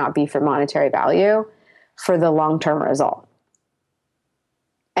may or may not be for monetary value for the long-term result.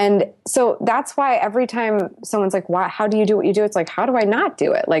 And so that's why every time someone's like, "Why? How do you do what you do?" It's like, how do I not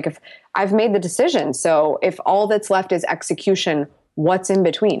do it? Like, if I've made the decision, so if all that's left is execution, what's in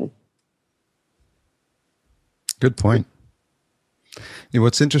between? Good point.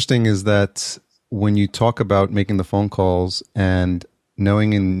 What's interesting is that when you talk about making the phone calls and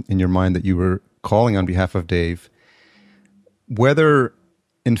knowing in your mind that you were calling on behalf of Dave, whether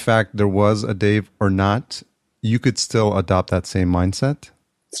in fact there was a Dave or not, you could still adopt that same mindset.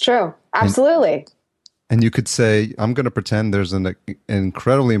 It's true. Absolutely. And you could say, I'm going to pretend there's an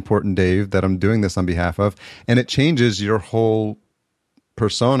incredibly important Dave that I'm doing this on behalf of. And it changes your whole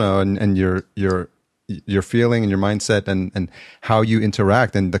persona and your feeling and your mindset and how you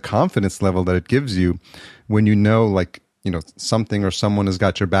interact and the confidence level that it gives you when you know, like, you know, something or someone has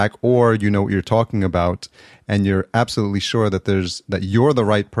got your back, or you know what you're talking about, and you're absolutely sure that that you're the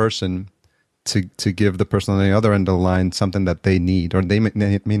right person to give the person on the other end of the line something that they need, or they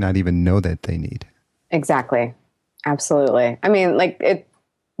may not even know that they need. Exactly. Absolutely. I mean, like,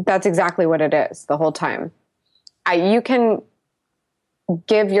 that's exactly what it is the whole time. You can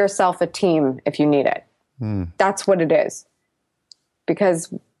give yourself a team if you need it. That's what it is.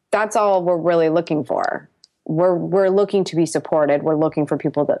 Because that's all we're really looking for. We're looking to be supported. We're looking for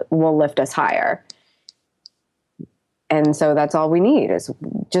people that will lift us higher. And so that's all we need, is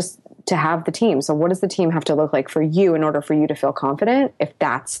just to have the team. So what does the team have to look like for you in order for you to feel confident? If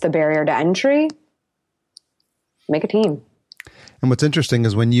that's the barrier to entry, make a team. And what's interesting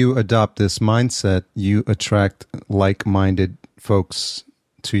is when you adopt this mindset, you attract like-minded folks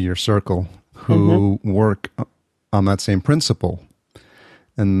to your circle who work on that same principle.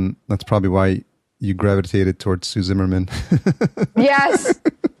 And that's probably why you gravitated towards Sue Zimmerman. Yes.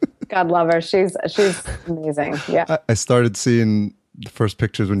 God love her. She's amazing. Yeah. I started seeing the first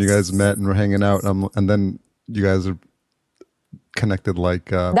pictures when you guys met and were hanging out, and then you guys are connected like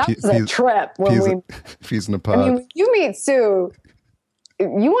that was a trip when peas in a pod. I mean, when you meet Sue,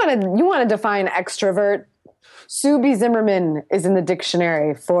 you want to define extrovert. Sue B. Zimmerman is in the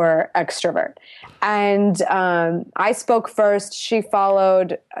dictionary for extrovert. And I spoke first. She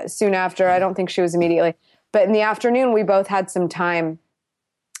followed soon after. I don't think she was immediately. But in the afternoon, we both had some time.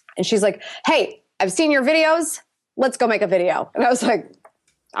 And she's like, "Hey, I've seen your videos. Let's go make a video." And I was like,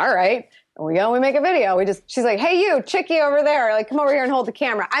 "All right." And we go, we make a video. She's like, "Hey, you, chickie over there, like, come over here and hold the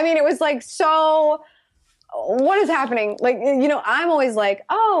camera." I mean, it was like, so what is happening? Like, you know, I'm always like,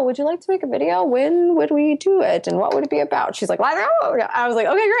 "Oh, would you like to make a video? When would we do it? And what would it be about?" She's like, "Oh." I was like,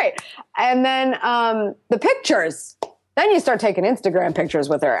 "Okay, great." And then the pictures. Then you start taking Instagram pictures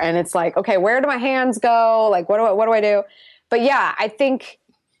with her. And it's like, okay, where do my hands go? Like, what do I do? But yeah, I think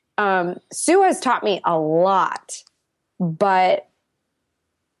Sue has taught me a lot. But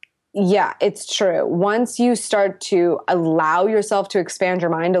yeah, it's true. Once you start to allow yourself to expand your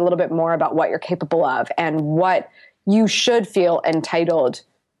mind a little bit more about what you're capable of and what you should feel entitled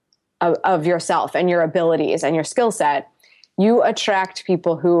of yourself and your abilities and your skill set, you attract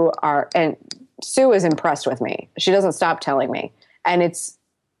people who are, and Sue is impressed with me. She doesn't stop telling me. And it's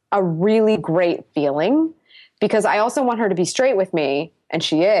a really great feeling, because I also want her to be straight with me, and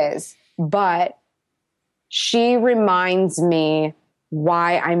she is, but she reminds me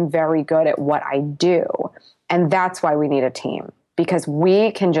why I'm very good at what I do. And that's why we need a team. because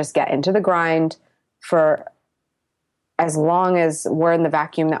we can just get into the grind for as long as we're in the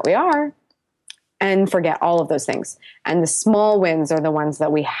vacuum that we are and forget all of those things. And the small wins are the ones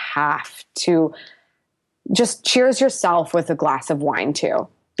that we have to just cheers yourself with a glass of wine too.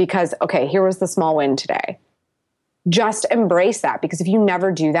 Because, okay, here was the small win today. Just embrace that, because if you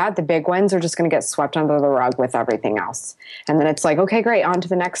never do that, the big wins are just going to get swept under the rug with everything else. And then it's like, okay, great, on to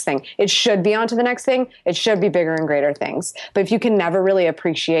the next thing. It should be on to the next thing. It should be bigger and greater things. But if you can never really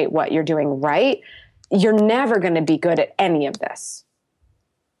appreciate what you're doing right, you're never going to be good at any of this.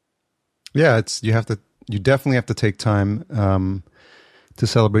 Yeah, you definitely have to take time to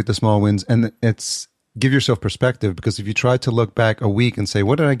celebrate the small wins, and give yourself perspective, because if you try to look back a week and say,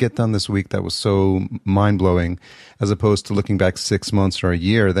 what did I get done this week that was so mind-blowing, as opposed to looking back 6 months or a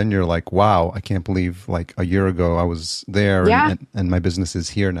year, then you're like, wow, I can't believe like a year ago I was there and my business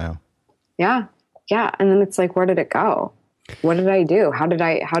is here now. Yeah. Yeah. And then it's like, where did it go? What did I do? How did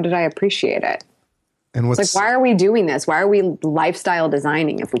I appreciate it? And it's like, why are we doing this? Why are we lifestyle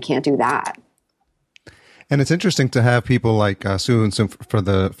designing if we can't do that? And it's interesting to have people like Sue, and so for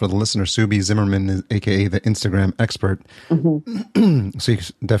the listener, Sue B. Zimmerman, aka the Instagram expert. Mm-hmm. So you can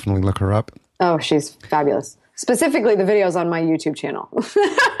definitely look her up. Oh, she's fabulous. Specifically, the videos on my YouTube channel.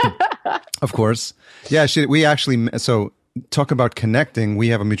 Of course, yeah. We actually talk about connecting. We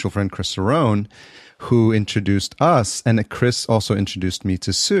have a mutual friend, Chris Cerrone, who introduced us, and Chris also introduced me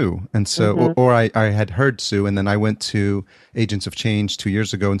to Sue. And so, or I had heard Sue, and then I went to Agents of Change 2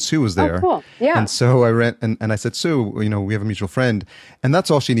 years ago, and Sue was there. Oh, cool. Yeah. And so I ran, and I said, Sue, we have a mutual friend, and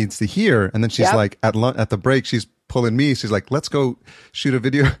that's all she needs to hear. And then she's like, at the break, she's pulling me. She's like, let's go shoot a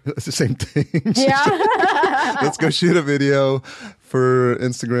video. It's the same thing. Yeah. Let's go shoot a video for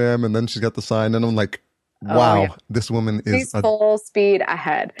Instagram. And then she's got the sign, and I'm like, wow, this woman is full speed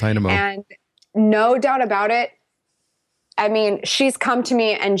ahead. Dynamo. And no doubt about it. I mean, she's come to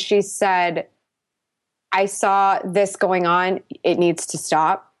me and she said, I saw this going on. It needs to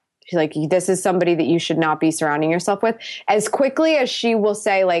stop. She's like, this is somebody that you should not be surrounding yourself with. As quickly as she will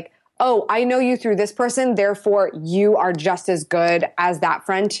say, like, oh, I know you through this person, therefore you are just as good as that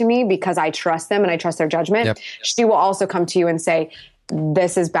friend to me because I trust them and I trust their judgment. Yep. She will also come to you and say,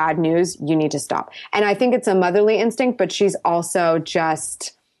 this is bad news. You need to stop. And I think it's a motherly instinct, but she's also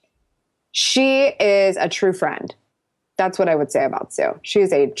she is a true friend. That's what I would say about Sue.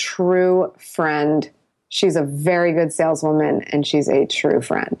 She's a true friend. She's a very good saleswoman, and she's a true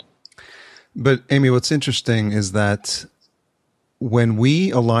friend. But Amy, what's interesting is that when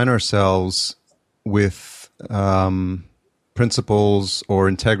we align ourselves with principles or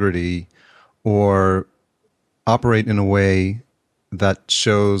integrity, or operate in a way that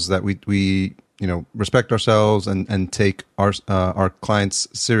shows that we respect ourselves and take our clients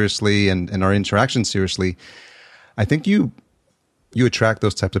seriously and our interactions seriously, I think you attract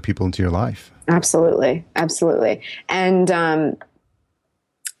those types of people into your life. Absolutely. Absolutely. And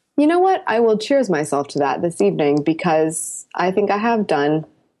you know what? I will cheers myself to that this evening, because I think I have done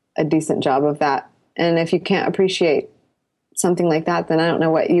a decent job of that. And if you can't appreciate something like that, then I don't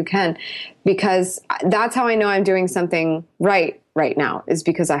know what you can, because that's how I know I'm doing something right now, is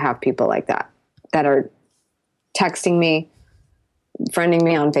because I have people like that are texting me, friending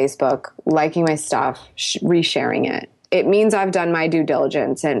me on Facebook, liking my stuff, resharing it. It means I've done my due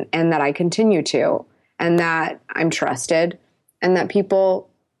diligence and that I continue to, and that I'm trusted, and that people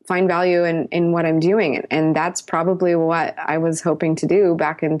find value in what I'm doing. And that's probably what I was hoping to do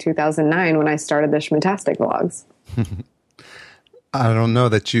back in 2009 when I started the Schmantastic vlogs. I don't know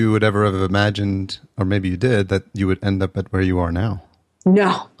that you would ever have imagined, or maybe you did, that you would end up at where you are now.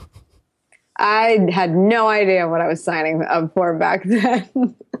 No. I had no idea what I was signing up for back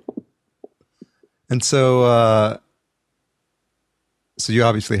then. And so you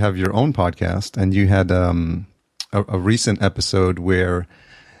obviously have your own podcast, and you had a recent episode where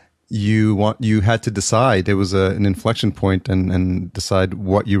you had to decide. It was an inflection point, and decide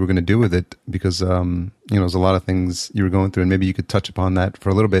what you were going to do with it, because there's a lot of things you were going through, and maybe you could touch upon that for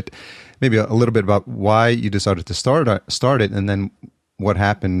a little bit, maybe a little bit about why you decided to start it, and then what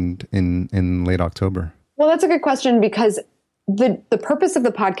happened in late October. Well, that's a good question, because the purpose of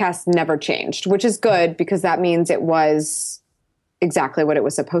the podcast never changed, which is good, because that means it was exactly what it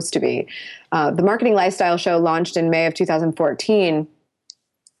was supposed to be. The Marketing Lifestyle Show launched in May of 2014.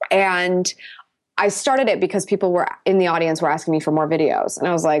 And I started it because people were in the audience were asking me for more videos. And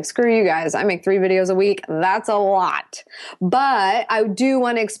I was like, screw you guys. I make 3 videos a week. That's a lot. But I do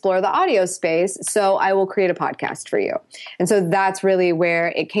want to explore the audio space. So I will create a podcast for you. And so that's really where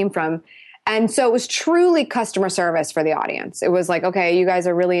it came from. And so it was truly customer service for the audience. It was like, okay, you guys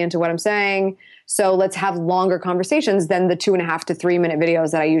are really into what I'm saying. So let's have longer conversations than the 2.5 to 3 minute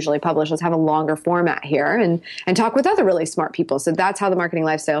videos that I usually publish. Let's have a longer format here and talk with other really smart people. So that's how the Marketing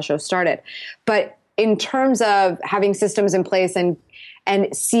Lifestyle Show started. But in terms of having systems in place and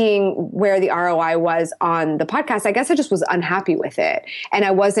seeing where the ROI was on the podcast, I guess I just was unhappy with it. And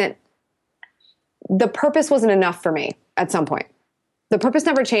the purpose wasn't enough for me at some point. The purpose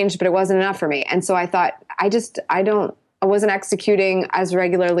never changed, but it wasn't enough for me. And so I thought, I wasn't executing as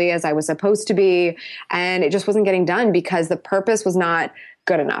regularly as I was supposed to be. And it just wasn't getting done because the purpose was not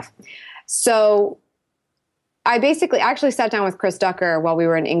good enough. So I actually sat down with Chris Ducker while we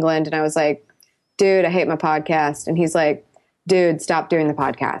were in England. And I was like, dude, I hate my podcast. And he's like, dude, stop doing the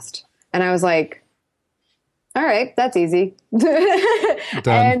podcast. And I was like, all right, that's easy.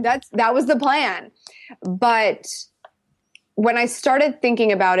 And that was the plan. But when I started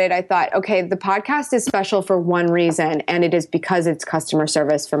thinking about it, I thought, okay, the podcast is special for one reason, and it is because it's customer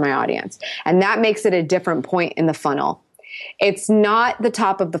service for my audience. And that makes it a different point in the funnel. It's not the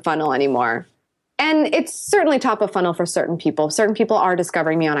top of the funnel anymore. And it's certainly top of funnel for certain people. Certain people are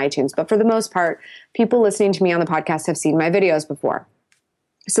discovering me on iTunes, but for the most part, people listening to me on the podcast have seen my videos before.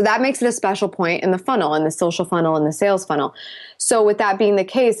 So that makes it a special point in the funnel, in the social funnel, and the sales funnel. So with that being the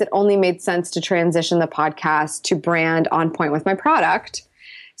case, it only made sense to transition the podcast to brand on point with my product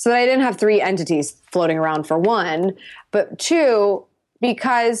so that I didn't have 3 entities floating around for one, but 2,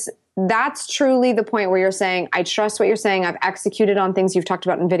 because that's truly the point where you're saying, I trust what you're saying. I've executed on things you've talked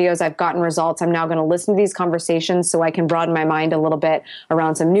about in videos. I've gotten results. I'm now going to listen to these conversations so I can broaden my mind a little bit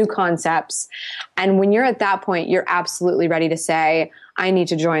around some new concepts. And when you're at that point, you're absolutely ready to say, I need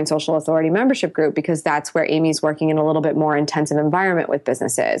to join Social Authority membership group because that's where Amy's working in a little bit more intensive environment with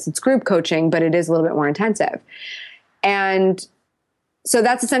businesses. It's group coaching, but it is a little bit more intensive. And so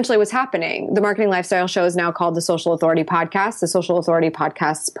that's essentially what's happening. The Marketing Lifestyle Show is now called the Social Authority Podcast. The Social Authority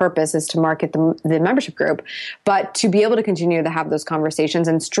Podcast's purpose is to market the membership group, but to be able to continue to have those conversations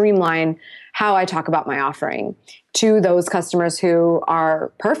and streamline how I talk about my offering to those customers who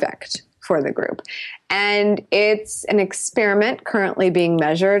are perfect for the group. And it's an experiment currently being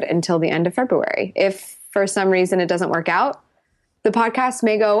measured until the end of February. If for some reason it doesn't work out, the podcast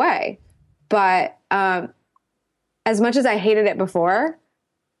may go away. But as much as I hated it before,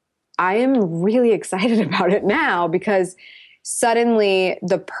 I am really excited about it now because suddenly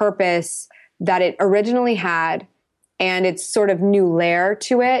the purpose that it originally had and its sort of new layer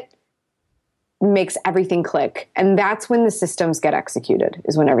to it makes everything click. And that's when the systems get executed,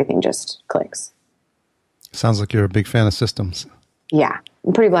 is when everything just clicks. Sounds like you're a big fan of systems. Yeah,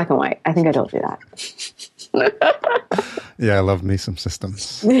 I'm pretty black and white. I think I told you that. Yeah, I love me some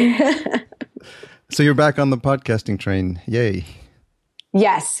systems. So you're back on the podcasting train. Yay.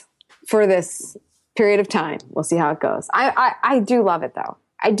 Yes, for this period of time. We'll see how it goes. I do love it, though.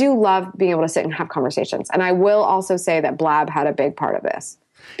 I do love being able to sit and have conversations. And I will also say that Blab had a big part of this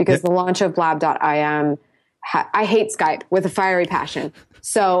because the launch of Blab.im, I hate Skype with a fiery passion.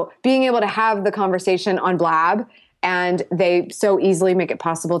 So being able to have the conversation on Blab, and they so easily make it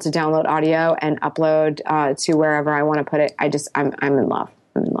possible to download audio and upload to wherever I want to put it. I'm in love.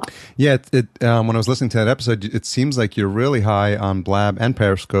 Yeah, when I was listening to that episode, it seems like you're really high on Blab and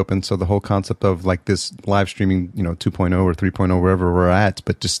Periscope, and so the whole concept of like this live streaming, 2.0 or 3.0, wherever we're at,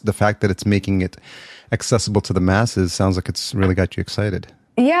 but just the fact that it's making it accessible to the masses sounds like it's really got you excited.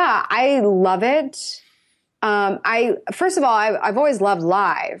 Yeah, I love it. First of all, I've always loved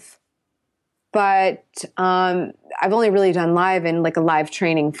live, but I've only really done live in like a live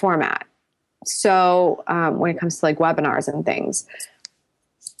training format. So when it comes to like webinars and things.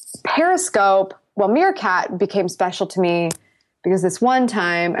 Periscope, Meerkat became special to me because this one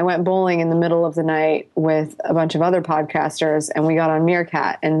time I went bowling in the middle of the night with a bunch of other podcasters and we got on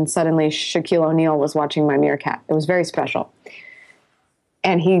Meerkat and suddenly Shaquille O'Neal was watching my Meerkat. It was very special.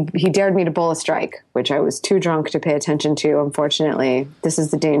 And he dared me to bowl a strike, which I was too drunk to pay attention to. Unfortunately, this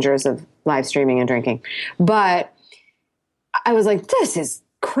is the dangers of live streaming and drinking. But I was like, this is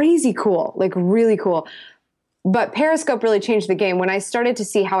crazy cool, like really cool. But Periscope really changed the game when I started to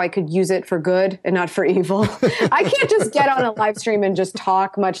see how I could use it for good and not for evil. I can't just get on a live stream and just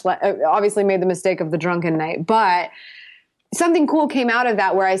talk obviously made the mistake of the drunken night, but something cool came out of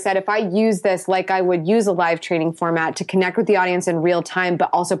that where I said, if I use this like I would use a live training format to connect with the audience in real time, but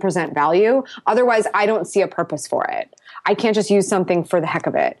also present value, otherwise I don't see a purpose for it. I can't just use something for the heck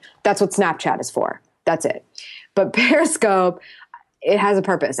of it. That's what Snapchat is for. That's it. But Periscope, it has a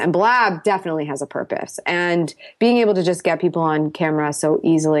purpose, and Blab definitely has a purpose. And being able to just get people on camera so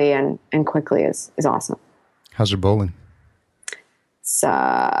easily and quickly is awesome. How's your bowling? It's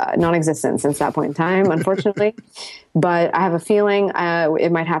non-existent since that point in time, unfortunately. But I have a feeling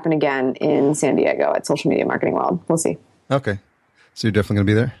it might happen again in San Diego at Social Media Marketing World. We'll see. Okay. So you're definitely going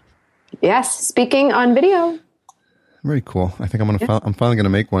to be there? Yes, speaking on video. Very cool. I think I'm finally going to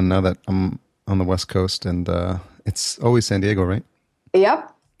make one now that I'm on the West Coast, and it's always San Diego, right?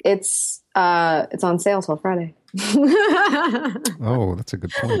 Yep. It's on sale till Friday. Oh, that's a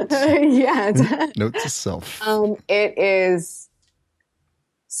good point. Yeah. Note to self. It is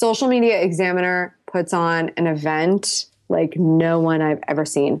Social Media Examiner puts on an event like no one I've ever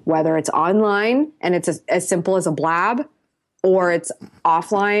seen, whether it's online and it's as simple as a blab, or it's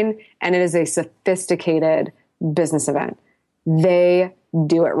offline and it is a sophisticated business event. They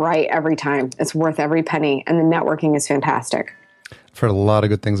do it right every time. It's worth every penny, and the networking is fantastic. I've heard a lot of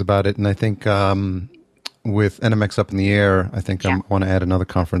good things about it, and I think with NMX up in the air, I think I want to add another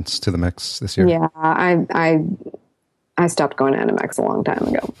conference to the mix this year. Yeah, I stopped going to NMX a long time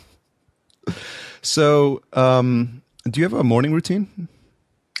ago. So, do you have a morning routine?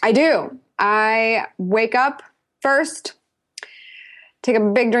 I do. I wake up first, take a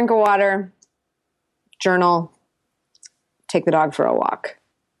big drink of water, journal, take the dog for a walk.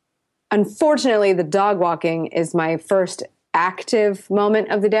 Unfortunately, the dog walking is my first active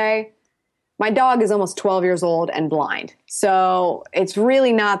moment of the day. My dog is almost 12 years old and blind, so it's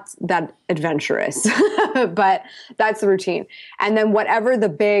really not that adventurous, but that's the routine. And then whatever the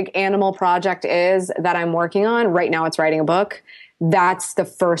big animal project is that I'm working on, right now it's writing a book, that's the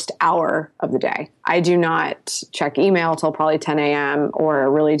first hour of the day. I do not check email till probably 10 a.m.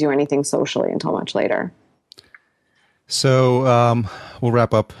 or really do anything socially until much later. So we'll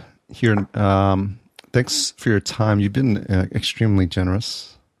wrap up here. Thanks for your time. You've been extremely generous.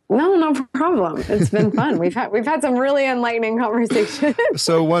 No problem. It's been fun. We've had some really enlightening conversations.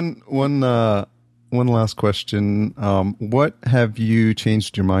 So one last question. What have you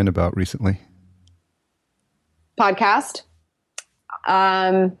changed your mind about recently? Podcast.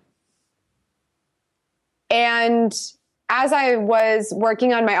 And as I was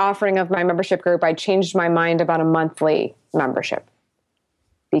working on my offering of my membership group, I changed my mind about a monthly membership,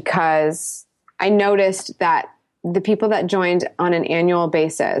 because I noticed that the people that joined on an annual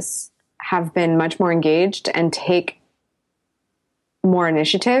basis have been much more engaged and take more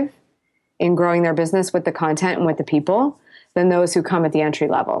initiative in growing their business with the content and with the people than those who come at the entry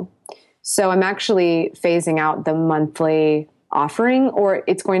level. So I'm actually phasing out the monthly offering, or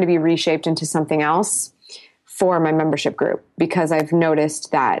it's going to be reshaped into something else for my membership group, because I've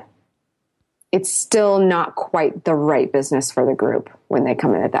noticed that it's still not quite the right business for the group when they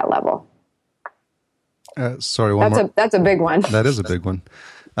come in at that level. Sorry, that's a big one. That is a big one.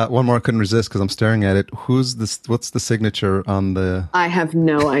 One more I couldn't resist because I'm staring at it. Who's this? What's the signature on the... I have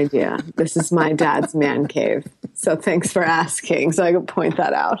no idea. This is my dad's man cave. So thanks for asking, so I could point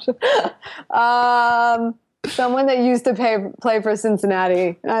that out. Someone that used to play for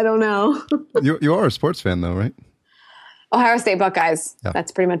Cincinnati. I don't know. You are a sports fan though, right? Ohio State Buckeyes. Yeah.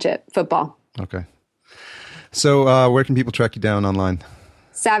 That's pretty much it. Football. Okay. So where can people track you down online?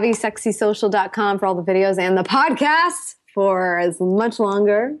 SavvySexySocial.com for all the videos and the podcasts for as much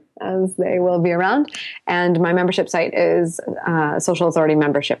longer as they will be around. And my membership site is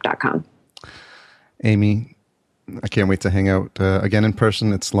socialauthoritymembership.com. Amy, I can't wait to hang out again in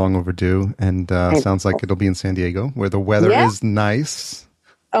person. It's long overdue, and sounds like it'll be in San Diego, where the weather is nice.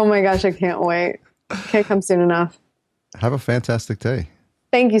 Oh my gosh, I can't wait. Can't come soon enough. Have a fantastic day.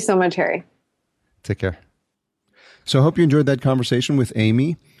 Thank you so much, Harry. Take care. So I hope you enjoyed that conversation with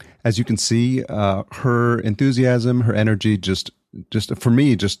Amy. As you can see, her enthusiasm, her energy just for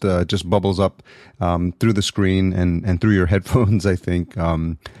me, just bubbles up through the screen and through your headphones, I think.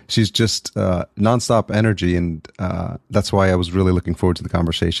 She's just nonstop energy, and that's why I was really looking forward to the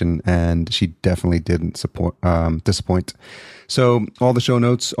conversation, and she definitely didn't disappoint. So all the show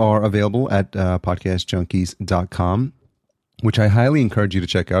notes are available at podcastjunkies.com. which I highly encourage you to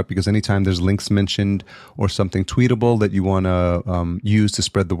check out, because anytime there's links mentioned or something tweetable that you want to use to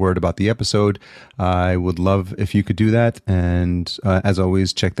spread the word about the episode, I would love if you could do that. And as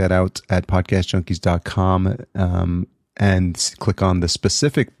always, check that out at podcastjunkies.com and click on the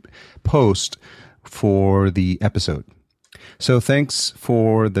specific post for the episode. So thanks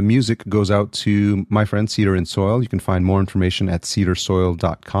for the music goes out to my friend Cedar and Soil. You can find more information at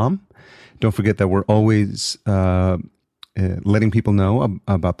cedarsoil.com. Don't forget that we're always letting people know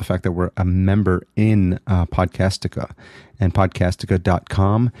about the fact that we're a member in Podcastica. And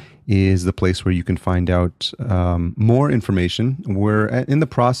Podcastica.com is the place where you can find out more information. We're in the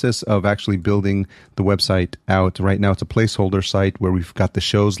process of actually building the website out. Right now, it's a placeholder site where we've got the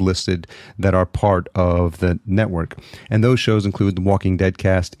shows listed that are part of the network. And those shows include the Walking Dead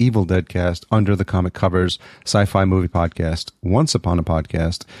cast, Evil Dead cast, Under the Comic Covers, Sci-Fi Movie Podcast, Once Upon a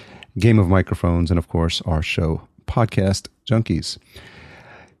Podcast, Game of Microphones, and of course, our show, Podcast Junkies.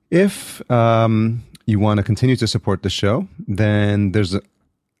 If you want to continue to support the show, then there's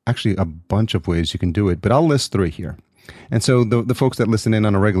actually a bunch of ways you can do it, but I'll list 3 here. And so the folks that listen in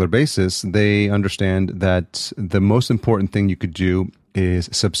on a regular basis, they understand that the most important thing you could do is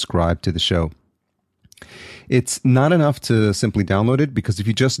subscribe to the show. It's not enough to simply download it, because if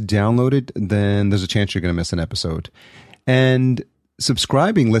you just download it, then there's a chance you're going to miss an episode. And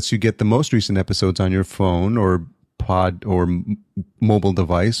subscribing lets you get the most recent episodes on your phone or pod or mobile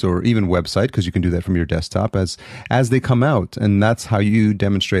device or even website, because you can do that from your desktop as they come out. And that's how you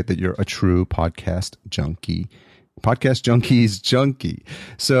demonstrate that you're a true podcast junkie. Podcast Junkies junkie.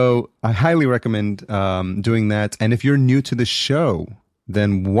 So I highly recommend doing that. And if you're new to the show,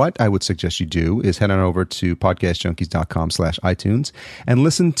 then what I would suggest you do is head on over to podcastjunkies.com/iTunes and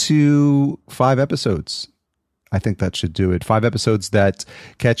listen to 5 episodes. I think that should do it. 5 episodes that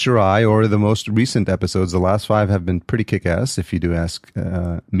catch your eye, or the most recent episodes. The last 5 have been pretty kick-ass, if you do ask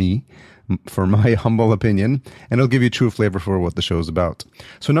me, for my humble opinion. And it'll give you a true flavor for what the show's about.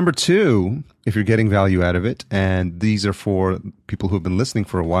 So number 2, if you're getting value out of it, and these are for people who have been listening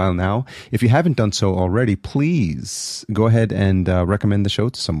for a while now, if you haven't done so already, please go ahead and recommend the show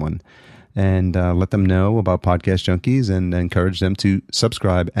to someone. And let them know about Podcast Junkies, and encourage them to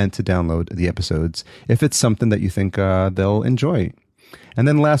subscribe and to download the episodes if it's something that you think they'll enjoy. And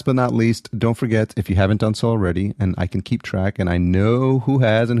then last but not least, don't forget, if you haven't done so already, and I can keep track, and I know who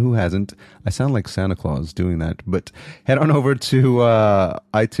has and who hasn't. I sound like Santa Claus doing that, but head on over to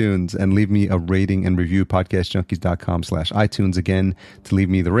iTunes and leave me a rating and review, podcastjunkies.com/iTunes again, to leave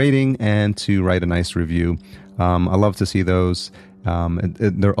me the rating and to write a nice review. I love to see those.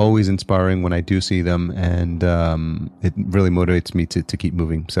 They're always inspiring when I do see them, and it really motivates me to keep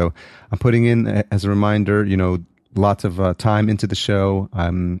moving. So I'm putting in, as a reminder, lots of time into the show.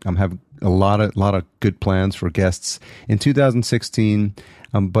 I'm having a lot of good plans for guests in 2016,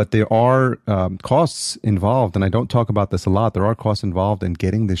 but there are costs involved, and I don't talk about this a lot. There are costs involved in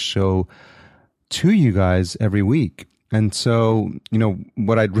getting this show to you guys every week. And so,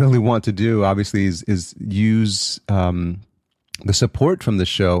 what I'd really want to do, obviously, is use the support from the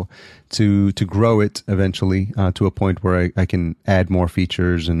show to grow it eventually to a point where I can add more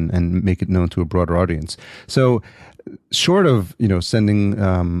features and make it known to a broader audience. So short of sending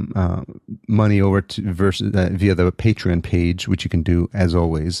money over to via the Patreon page, which you can do as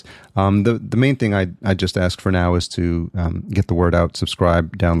always, the main thing I just ask for now is to get the word out,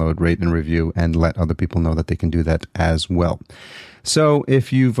 subscribe, download, rate, and review, and let other people know that they can do that as well. So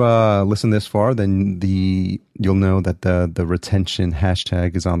if you've listened this far, then you'll know that the retention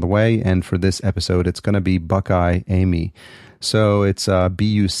hashtag is on the way. And for this episode, it's going to be Buckeye Amy. So it's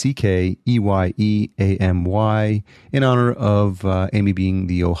BUCKEYEAMY in honor of Amy being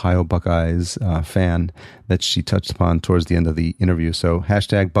the Ohio Buckeyes fan that she touched upon towards the end of the interview. So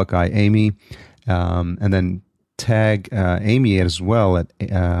hashtag Buckeye Amy, and then tag Amy as well at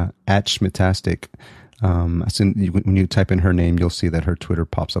Schmittastic. When you type in her name, you'll see that her Twitter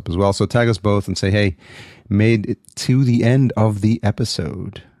pops up as well. So tag us both and say, hey, made it to the end of the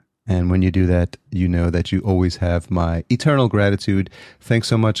episode. And when you do that, you know that you always have my eternal gratitude. Thanks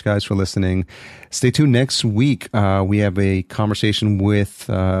so much, guys, for listening. Stay tuned next week. We have a conversation with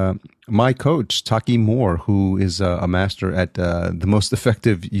my coach, Taki Moore, who is a master at the most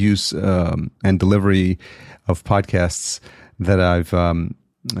effective use and delivery of podcasts that I've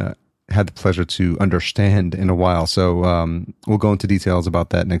had the pleasure to understand in a while. So we'll go into details about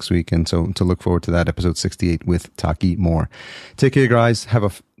that next week. And so to look forward to that, episode 68 with Taki Moore. Take care, guys.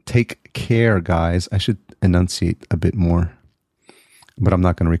 Take care, guys. I should enunciate a bit more, but I'm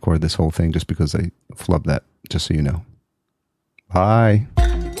not going to record this whole thing just because I flubbed that, just so you know. Bye.